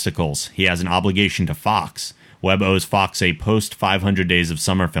are obstacles. He has an obligation to Fox. Webb owes Fox a post-500 Days of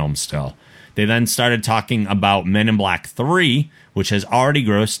Summer film still." They then started talking about Men in Black 3, which has already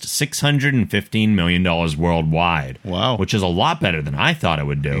grossed $615 million worldwide. Wow. Which is a lot better than I thought it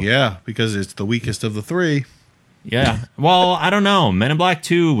would do. Yeah, because it's the weakest of the three. Yeah. Well, I don't know. Men in Black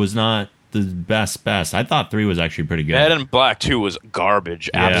 2 was not the best. I thought 3 was actually pretty good. Men in Black 2 was garbage.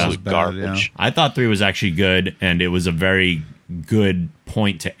 Absolute garbage. Yeah. I thought 3 was actually good, and it was a very good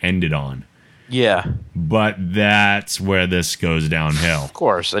point to end it on. Yeah. But that's where this goes downhill. Of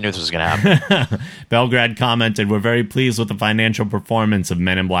course. I knew this was going to happen. Belgrade commented, "We're very pleased with the financial performance of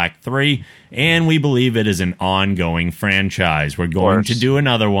Men in Black 3, and we believe it is an ongoing franchise. We're going to do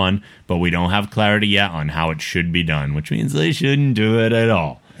another one, but we don't have clarity yet on how it should be done," which means they shouldn't do it at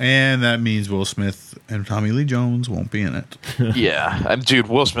all. And that means Will Smith and Tommy Lee Jones won't be in it. Yeah, dude,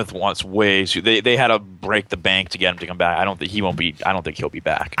 Will Smith wants ways. They had to break the bank to get him to come back. I don't think he'll be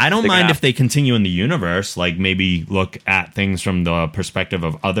back. I don't mind if they continue in the universe, like maybe look at things from the perspective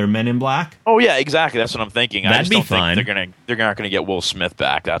of other Men in Black. Oh yeah, exactly. That's what I'm thinking. I That'd just be don't fine. think they're not going to get Will Smith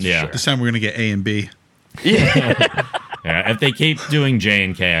back. That's for sure. This time we're going to get A and B. Yeah. Yeah, if they keep doing J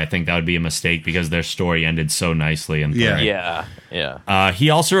and K, I think that would be a mistake because their story ended so nicely in 3. Yeah. He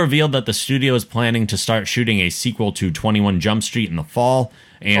also revealed that the studio is planning to start shooting a sequel to 21 Jump Street in the fall,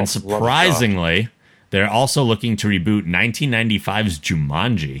 and surprisingly, they're also looking to reboot 1995's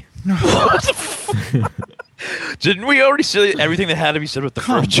Jumanji. Didn't we already say everything that had to be said with the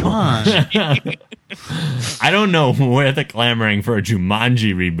first Jumanji? I don't know where the clamoring for a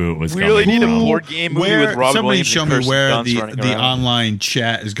Jumanji reboot was We coming really need a from. board game movie with Robin Somebody Williams show and me Kirsten where Dunst running the around. online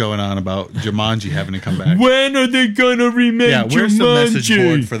chat is going on about Jumanji having to come back. When are they gonna remake Jumanji? Where's the message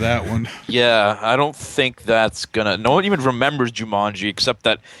board for that one? Yeah, I don't think that's gonna. No one even remembers Jumanji except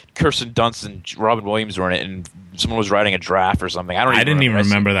that Kirsten Dunst and Robin Williams were in it, and someone was writing a draft or something. I didn't even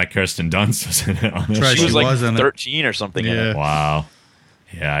remember that Kirsten Dunst was in it. Honestly. Right, She was like in it. 13 or something. In it. Wow.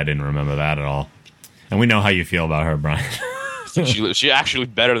 Yeah, I didn't remember that at all. And we know how you feel about her, Brian. She actually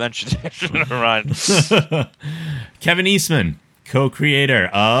looked better than she did. Never mind. Kevin Eastman, co-creator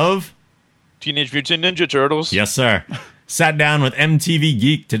of Teenage Mutant Ninja Turtles. Yes, sir. Sat down with MTV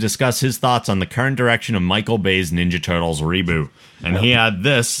Geek to discuss his thoughts on the current direction of Michael Bay's Ninja Turtles reboot. And he had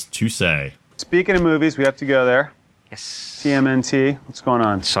this to say. Speaking of movies, we have to go there. Yes. TMNT, what's going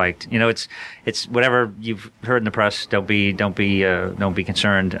on? Psyched. You know, it's whatever you've heard in the press. Don't be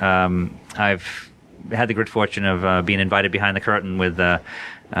concerned. I've had the good fortune of being invited behind the curtain with Jonathan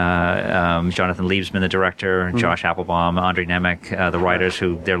Liebsman, the director, Josh Applebaum, Andre Nemec, the writers,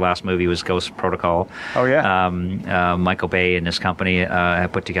 who their last movie was Ghost Protocol. Oh yeah. Michael Bay and his company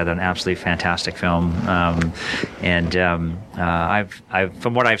have put together an absolutely fantastic film, I've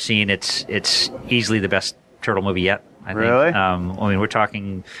from what I've seen, it's easily the best turtle movie yet. I think. Really? I mean, we're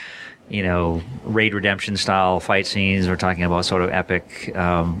talking, Raid Redemption style fight scenes. We're talking about sort of epic,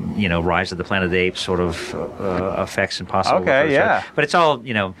 Rise of the Planet of the Apes sort of effects and possible. Okay, yeah. But it's all,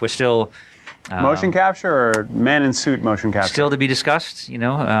 we're still motion capture or man in suit motion capture? still to be discussed.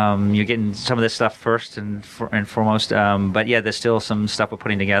 You're getting some of this stuff first and foremost. But yeah, there's still some stuff we're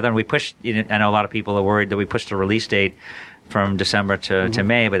putting together, and we pushed. I know a lot of people are worried that we pushed a release date from December to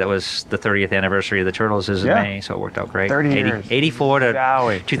May, but that was the 30th anniversary of the Turtles is in May, so it worked out great. 30 years. 84 to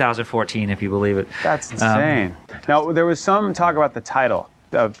Yowie. 2014, if you believe it. That's insane. Now, there was some talk about the title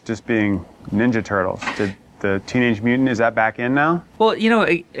of just being Ninja Turtles. Did the Teenage Mutant, is that back in now? Well,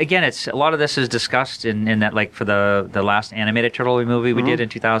 again, it's a lot of this is discussed in that, like for the last animated Turtle movie we did in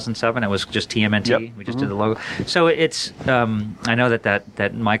 2007, it was just TMNT. Yep. We just did the logo. So it's, I know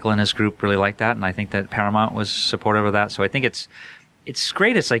that Michael and his group really liked that, and I think that Paramount was supportive of that. So I think it's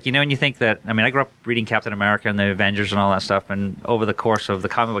great. It's like, and you think that, I grew up reading Captain America and the Avengers and all that stuff, and over the course of the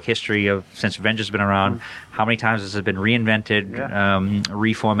comic book history since Avengers has been around, how many times has it been reinvented,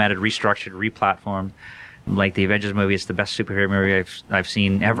 reformatted, restructured, replatformed? Like the Avengers movie, it's the best superhero movie I've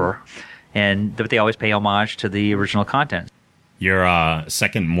seen ever, but they always pay homage to the original content. Your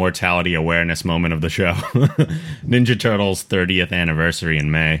second mortality awareness moment of the show. Ninja Turtles 30th anniversary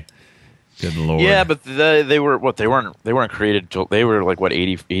in May. Good Lord. Yeah, but they weren't created till they were like what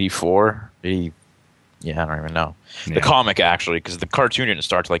 84, 80. Yeah, I don't even know. Yeah. The comic actually, because the cartoon didn't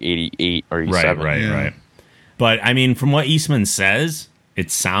start till like 88 or 87. Right. But from what Eastman says, it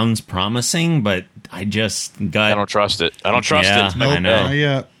sounds promising, but I don't trust it. I don't trust it. It's I know.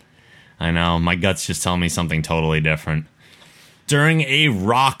 Yeah. I know. My gut's just telling me something totally different. During a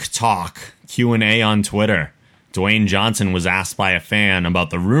Rock Talk Q&A on Twitter, Dwayne Johnson was asked by a fan about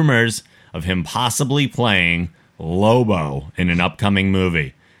the rumors of him possibly playing Lobo in an upcoming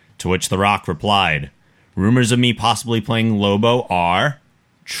movie, to which The Rock replied, "Rumors of me possibly playing Lobo are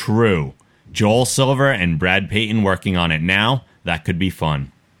true. Joel Silver and Brad Payton working on it now. That could be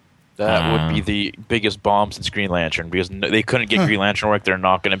fun." That would be the biggest bomb since Green Lantern, because they couldn't get Green Lantern work. They're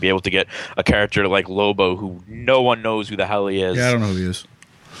not going to be able to get a character like Lobo, who no one knows who the hell he is. Yeah, I don't know who he is.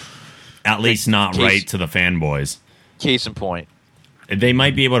 At least not right to the fanboys. Case in point. They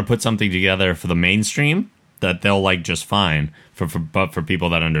might be able to put something together for the mainstream that they'll like just fine. But for people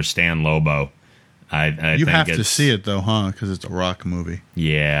that understand Lobo, I You think have to see it though, huh? Because it's a Rock movie.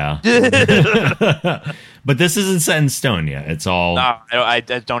 Yeah. But this isn't set in stone yet. It's all. No, I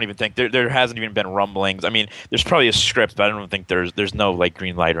don't even think there hasn't even been rumblings. I mean, there's probably a script, but I don't think there's no like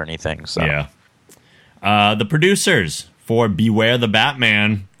green light or anything. So. Yeah. The producers for Beware the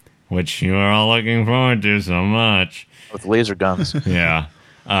Batman, which you are all looking forward to so much. With laser guns. Yeah.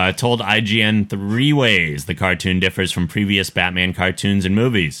 Told IGN 3 ways the cartoon differs from previous Batman cartoons and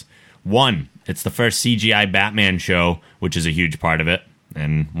movies. 1, it's the first CGI Batman show, which is a huge part of it,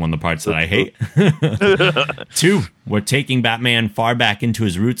 and one of the parts that I hate. 2, we're taking Batman far back into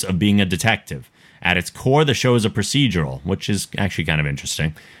his roots of being a detective. At its core, the show is a procedural, which is actually kind of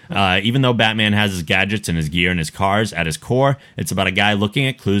interesting. Even though Batman has his gadgets and his gear and his cars, at his core, it's about a guy looking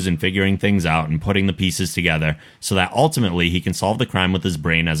at clues and figuring things out and putting the pieces together so that ultimately he can solve the crime with his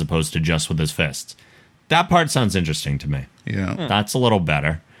brain as opposed to just with his fists. That part sounds interesting to me. Yeah. That's a little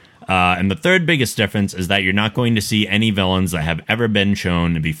better. And the third biggest difference is that you're not going to see any villains that have ever been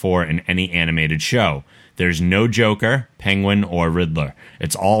shown before in any animated show. There's no Joker, Penguin, or Riddler.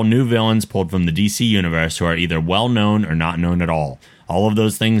 It's all new villains pulled from the DC universe who are either well-known or not known at all. All of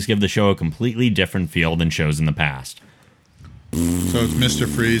those things give the show a completely different feel than shows in the past. So it's Mr.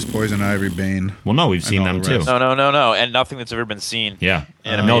 Freeze, Poison Ivy, Bane. Well, no, we've seen them too. No, and nothing that's ever been seen. Yeah.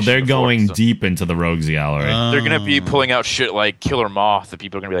 No, they're going deep into the rogues gallery. They're going to be pulling out shit like Killer Moth that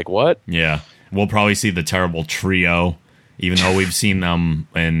people are going to be like, what? Yeah. We'll probably see the terrible trio, even though we've seen them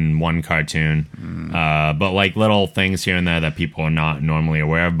in one cartoon. But like little things here and there that people are not normally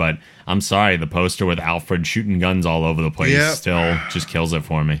aware of. But I'm sorry, the poster with Alfred shooting guns all over the place still just kills it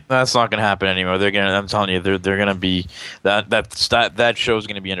for me. That's not going to happen anymore. I'm telling you, they're going to be that show's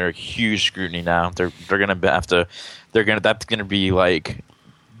going to be under huge scrutiny now. They're going to have to. That's going to be like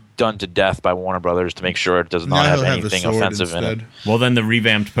done to death by Warner Brothers to make sure it does not have anything offensive in it. Well, then the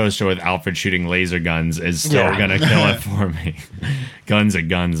revamped poster with Alfred shooting laser guns is still going to kill it for me. Guns are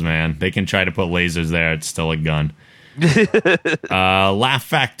guns, man. They can try to put lasers there. It's still a gun. Laugh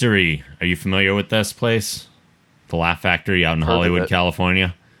Factory. Are you familiar with this place? The Laugh Factory out in Hollywood,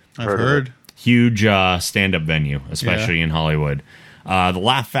 California. I've heard. Huge stand-up venue, especially in Hollywood. The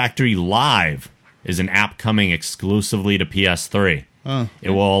Laugh Factory Live is an app coming exclusively to PS3. It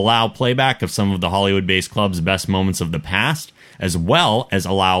will allow playback of some of the Hollywood-based club's best moments of the past, as well as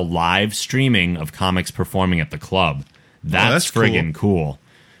allow live streaming of comics performing at the club. That's friggin' cool.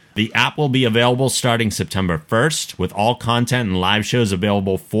 The app will be available starting September 1st, with all content and live shows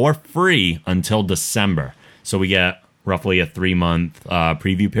available for free until December. So we get roughly a 3-month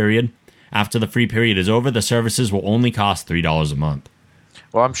preview period. After the free period is over, the services will only cost $3 a month.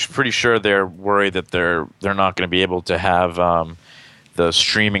 Well, I'm pretty sure they're worried that they're not going to be able to have the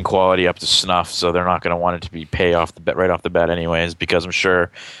streaming quality up to snuff, so they're not going to want it to be right off the bat anyways, because I'm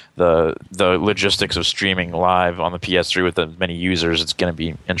sure the logistics of streaming live on the PS3 with as many users, it's going to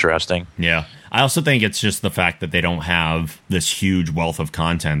be interesting. Yeah. I also think it's just the fact that they don't have this huge wealth of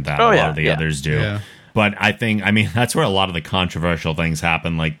content that a lot of the others do. Yeah. But I mean, that's where a lot of the controversial things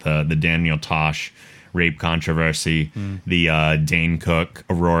happen, like the Daniel Tosh rape controversy, the Dane Cook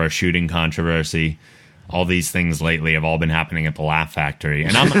Aurora shooting controversy. All these things lately have all been happening at the Laugh Factory.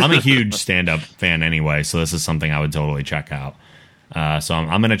 And I'm a huge stand-up fan anyway, so this is something I would totally check out. So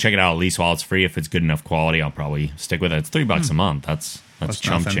I'm going to check it out at least while it's free. If it's good enough quality, I'll probably stick with it. It's $3 a month. That's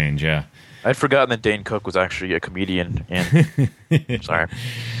chump change, yeah. I'd forgotten that Dane Cook was actually a comedian. Sorry.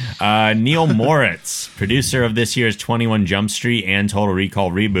 Neil Moritz, producer of this year's 21 Jump Street and Total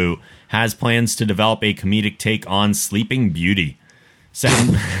Recall reboot, has plans to develop a comedic take on Sleeping Beauty.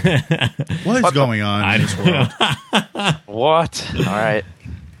 What is going on in this world? What? All right.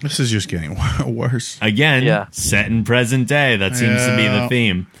 This is just getting worse. Again, set in present day. That seems to be the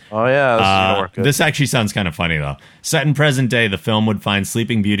theme. Oh, yeah. This actually sounds kind of funny, though. Set in present day, the film would find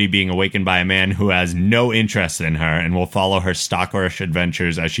Sleeping Beauty being awakened by a man who has no interest in her and will follow her stalkerish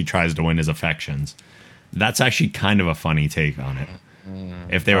adventures as she tries to win his affections. That's actually kind of a funny take on it.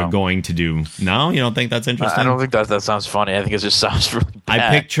 If they were going to do... No? You don't think that's interesting? I don't think that sounds funny. I think it just sounds really bad.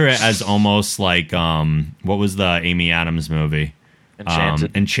 I picture it as almost like... what was the Amy Adams movie?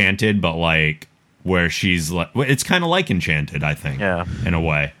 Enchanted, but like... Where she's like... It's kind of like Enchanted, I think. Yeah. In a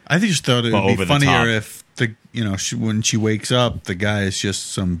way. I just thought it would be funnier if when she wakes up, the guy is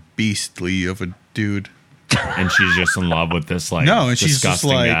just some beastly of a dude. And she's just in love with this like and she's just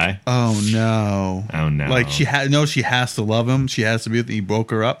like, guy. Oh no. Like she has to love him. She has to be with him. He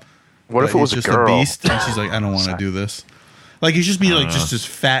broke her up. What if it was just a girl? A beast? And she's like, I don't want to do this. Like he's just just this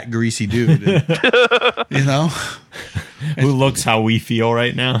fat, greasy dude. Who looks how we feel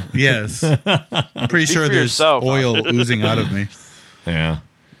right now. Yes. I'm pretty sure there's oil oozing out of me. Yeah.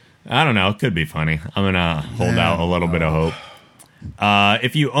 I don't know. It could be funny. I'm going to hold out a little bit of hope.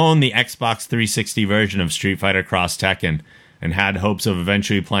 If you own the Xbox 360 version of Street Fighter Cross Tekken and had hopes of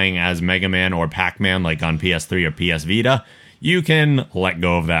eventually playing as Mega Man or Pac-Man like on PS3 or PS Vita, you can let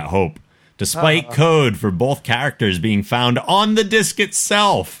go of that hope. Despite code for both characters being found on the disc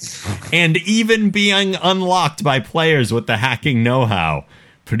itself and even being unlocked by players with the hacking know-how,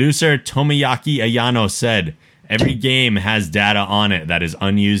 producer Tomoyaki Ayano said, every game has data on it that is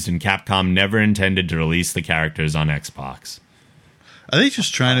unused and Capcom never intended to release the characters on Xbox. Are they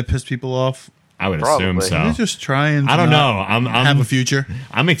just trying to piss people off? I would assume so. Are they just trying to I don't know. I'm have a future?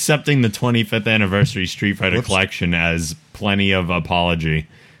 I'm accepting the 25th anniversary Street Fighter collection as plenty of apology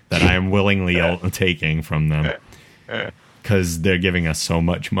that I am willingly taking from them. Because they're giving us so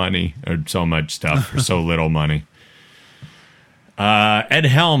much money, or so much stuff, for so little money. Ed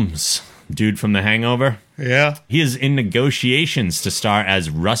Helms, dude from The Hangover. Yeah. He is in negotiations to star as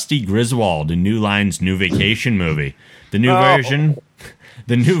Rusty Griswold in New Line's new Vacation movie. The new version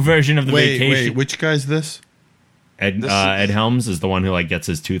of the Vacation. Wait, which guy's this? Ed Helms is the one who like gets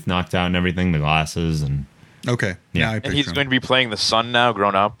his tooth knocked out and everything, the glasses and. Okay. Yeah. And he's going to be playing the son now,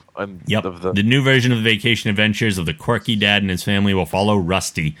 grown up. Yep. The new version of the Vacation Adventures of the quirky dad and his family will follow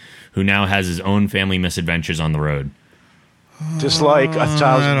Rusty, who now has his own family misadventures on the road. Just like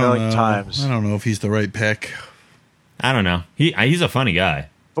 1,000 million times. I don't know if he's the right pick. I don't know. He's a funny guy.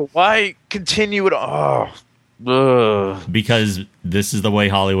 But why continue it? Because this is the way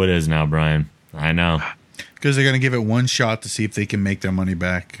Hollywood is now, Brian. I know. Because they're going to give it one shot to see if they can make their money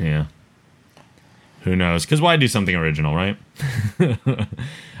back. Yeah. Who knows? Because why do something original, right?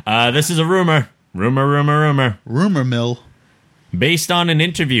 This is a rumor. Rumor mill. Based on an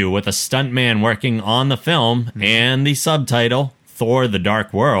interview with a stuntman working on the film and the subtitle, Thor: The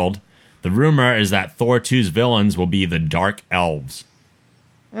Dark World, the rumor is that Thor 2's villains will be the Dark Elves.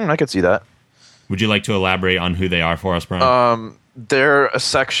 I could see that. Would you like to elaborate on who they are for us, Brian? They're a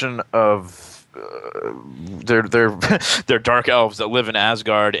section of... they're dark elves that live in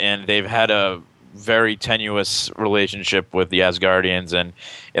Asgard, and they've had a very tenuous relationship with the Asgardians, and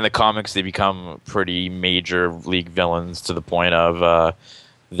in the comics they become pretty major league villains to the point of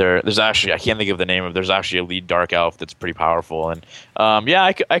there's actually, I can't think of the name of, there's actually a lead dark elf that's pretty powerful, and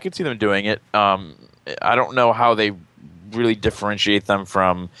I could see them doing it. I don't know how they really differentiate them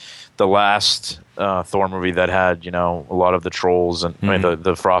from the last Thor movie that had, a lot of the trolls and I mean,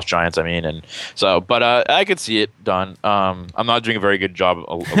 the frost giants. And so, but I could see it done. I'm not doing a very good job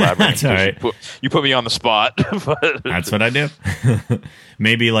of elaborating. That's all right. You put me on the spot. But that's what I do.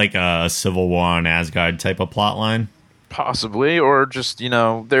 Maybe like a Civil War on Asgard type of plot line, possibly, or just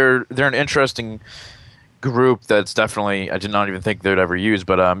they're an interesting group that's definitely I did not even think they'd ever use.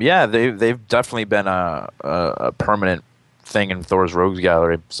 But they've definitely been a permanent thing in Thor's Rogues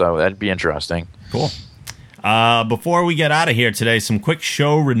Gallery, so that'd be interesting. Cool. Before we get out of here today, some quick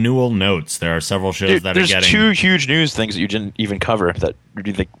show renewal notes. There are several shows that are getting... There's two huge news things that you didn't even cover that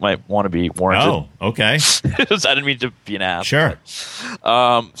you think might want to be warranted. Oh, okay. I didn't mean to be an ass. Sure.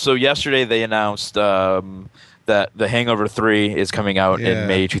 But, so yesterday they announced that The Hangover 3 is coming out in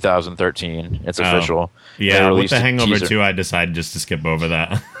May 2013. It's official. Yeah, with The Hangover 2, I decided just to skip over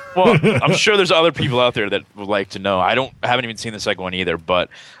that. Well, I'm sure there's other people out there that would like to know. I haven't even seen the second one either, but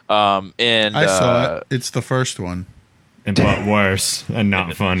I saw it. It's the first one. But worse and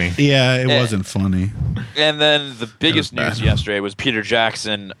not funny. Yeah, it wasn't funny. And then the biggest news yesterday was Peter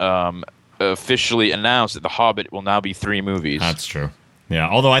Jackson officially announced that The Hobbit will now be 3 movies. That's true. Yeah,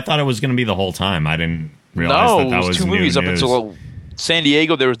 although I thought it was going to be the whole time. I didn't realize that was 2 new movies news. up until San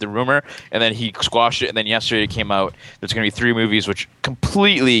Diego. There was the rumor, and then he squashed it. And then yesterday it came out. There's going to be 3 movies, which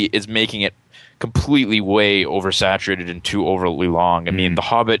completely is making it completely way oversaturated and too overly long. I mean, The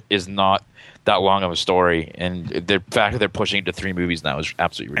Hobbit is not that long of a story, and the fact that they're pushing it to 3 movies now is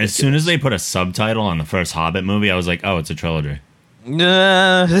absolutely ridiculous. As soon as they put a subtitle on the first Hobbit movie, I was like, oh, it's a trilogy.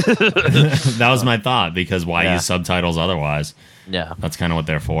 That was my thought, because why use subtitles otherwise? Yeah. That's kind of what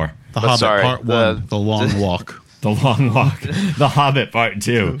they're for. The Hobbit Part 1, The Long Walk. The Long Walk. The Hobbit Part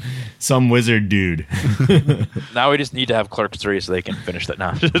 2. Some wizard dude. Now we just need to have Clerks 3 so they can finish that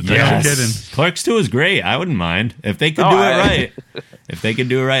now. Yes. Clerks 2 is great. I wouldn't mind. If they could do it right. If they could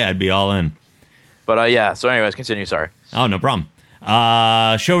do it right, I'd be all in. But so anyways, continue, sorry. Oh, no problem.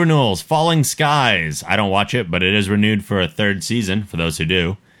 Show renewals. Falling Skies. I don't watch it, but it is renewed for a 3rd season, for those who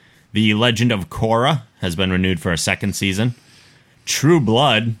do. The Legend of Korra has been renewed for a 2nd season. True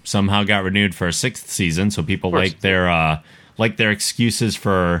Blood somehow got renewed for a 6th season, so people like their excuses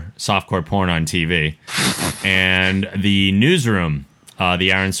for softcore porn on TV. And the Newsroom,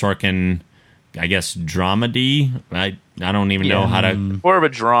 the Aaron Sorkin I guess, dramedy. I don't even know how to... More of a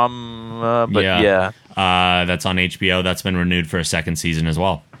drama, but yeah. That's on HBO. That's been renewed for a second season as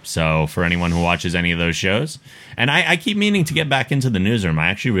well. So for anyone who watches any of those shows. And I keep meaning to get back into the newsroom. I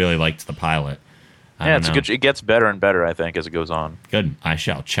actually really liked the pilot. It gets better and better, I think, as it goes on. Good. I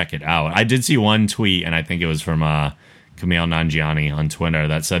shall check it out. I did see one tweet, and I think it was from Camille Nanjiani on Twitter,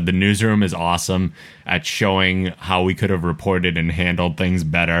 that said the newsroom is awesome at showing how we could have reported and handled things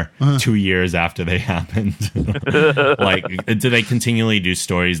better 2 years after they happened. Like, do they continually do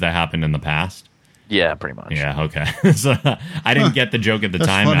stories that happened in the past? Yeah, pretty much. Yeah, okay. So I didn't get the joke at the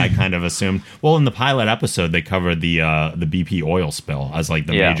time, and I kind of assumed. Well, in the pilot episode, they covered the BP oil spill as like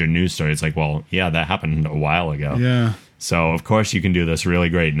the major news story. It's like, well, yeah, that happened a while ago. Yeah. So of course you can do this really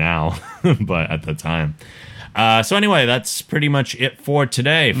great now, but at the time. So anyway, that's pretty much it for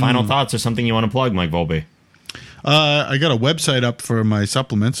today. Final thoughts or something you want to plug, Mike Volpe? I got a website up for my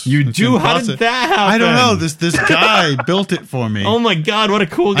supplements. You do? How did that happen? I don't know. This guy built it for me. Oh my God, what a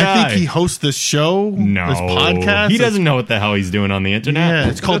cool guy. I think he hosts this show, this podcast. He doesn't know what the hell he's doing on the internet. Yeah,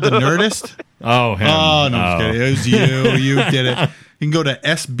 it's called The Nerdist. Oh, him. Oh, no, I'm just kidding. It was you. You did it. You can go to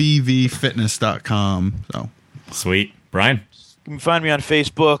sbvfitness.com. So. Sweet. Brian? You can find me on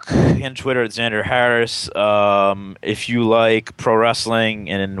Facebook and Twitter at Xander Harris. If you like pro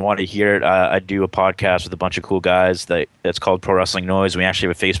wrestling and want to hear it, I do a podcast with a bunch of cool guys that's called Pro Wrestling Noise. We actually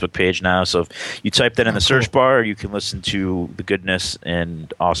have a Facebook page now, so if you type that in the search bar, you can listen to the goodness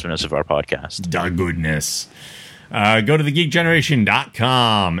and awesomeness of our podcast. The goodness. Go to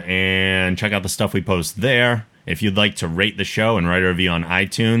thegeekgeneration.com and check out the stuff we post there. If you'd like to rate the show and write a review on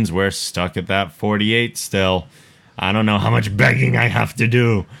iTunes, we're stuck at that 48 still. I don't know how much begging I have to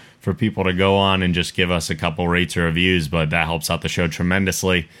do for people to go on and just give us a couple rates or reviews, but that helps out the show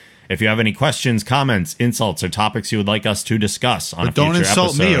tremendously. If you have any questions, comments, insults, or topics you would like us to discuss on a future episode... Don't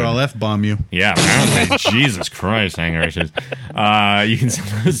insult me or I'll F-bomb you. Yeah, apparently. Jesus Christ, anger issues. You can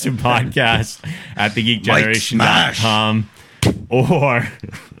send us to podcast at thegeekgeneration.com, or...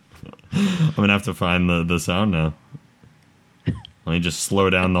 I'm going to have to find the sound now. Let me just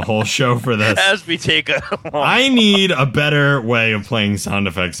slow down the whole show for this. As we take a... I need a better way of playing sound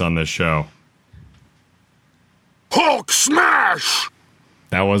effects on this show. Hulk smash!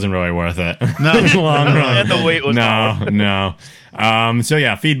 That wasn't really worth it. No. Long run. And the wait was No. So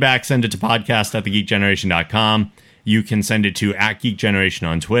yeah, feedback, send it to podcast at thegeekgeneration.com. You can send it to @GeekGeneration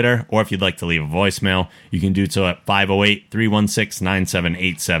on Twitter, or if you'd like to leave a voicemail, you can do so at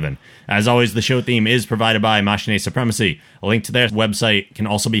 508-316-9787. As always, the show theme is provided by Machine Supremacy. A link to their website can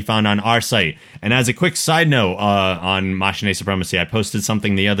also be found on our site. And as a quick side note on Machine Supremacy, I posted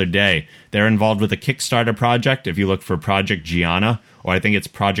something the other day. They're involved with a Kickstarter project. If you look for Project Gianna, or I think it's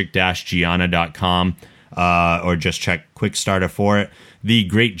project-gianna.com, or just check Quickstarter for it. The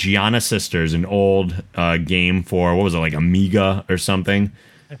Great Gianna Sisters, an old game for, what was it, like Amiga or something?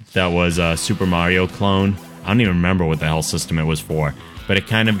 That was a Super Mario clone. I don't even remember what the hell system it was for. But it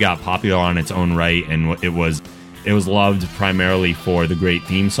kind of got popular on its own right, and it was loved primarily for the great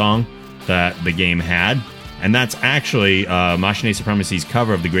theme song that the game had. And that's actually Machine Supremacy's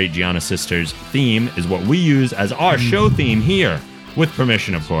cover of the Great Gianna Sisters theme is what we use as our show theme here. With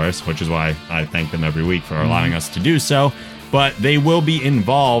permission, of course, which is why I thank them every week for allowing us to do so. But they will be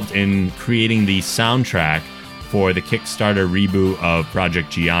involved in creating the soundtrack for the Kickstarter reboot of Project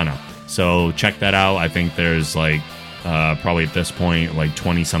Gianna. So check that out. I think there's probably at this point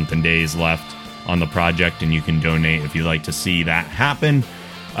 20-something days left on the project, and you can donate if you'd like to see that happen.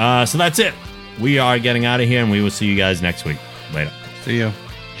 So that's it. We are getting out of here, and we will see you guys next week. Later. See you.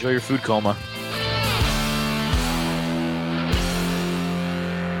 Enjoy your food coma.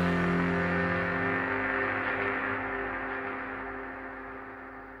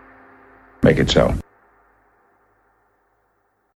 Make it so.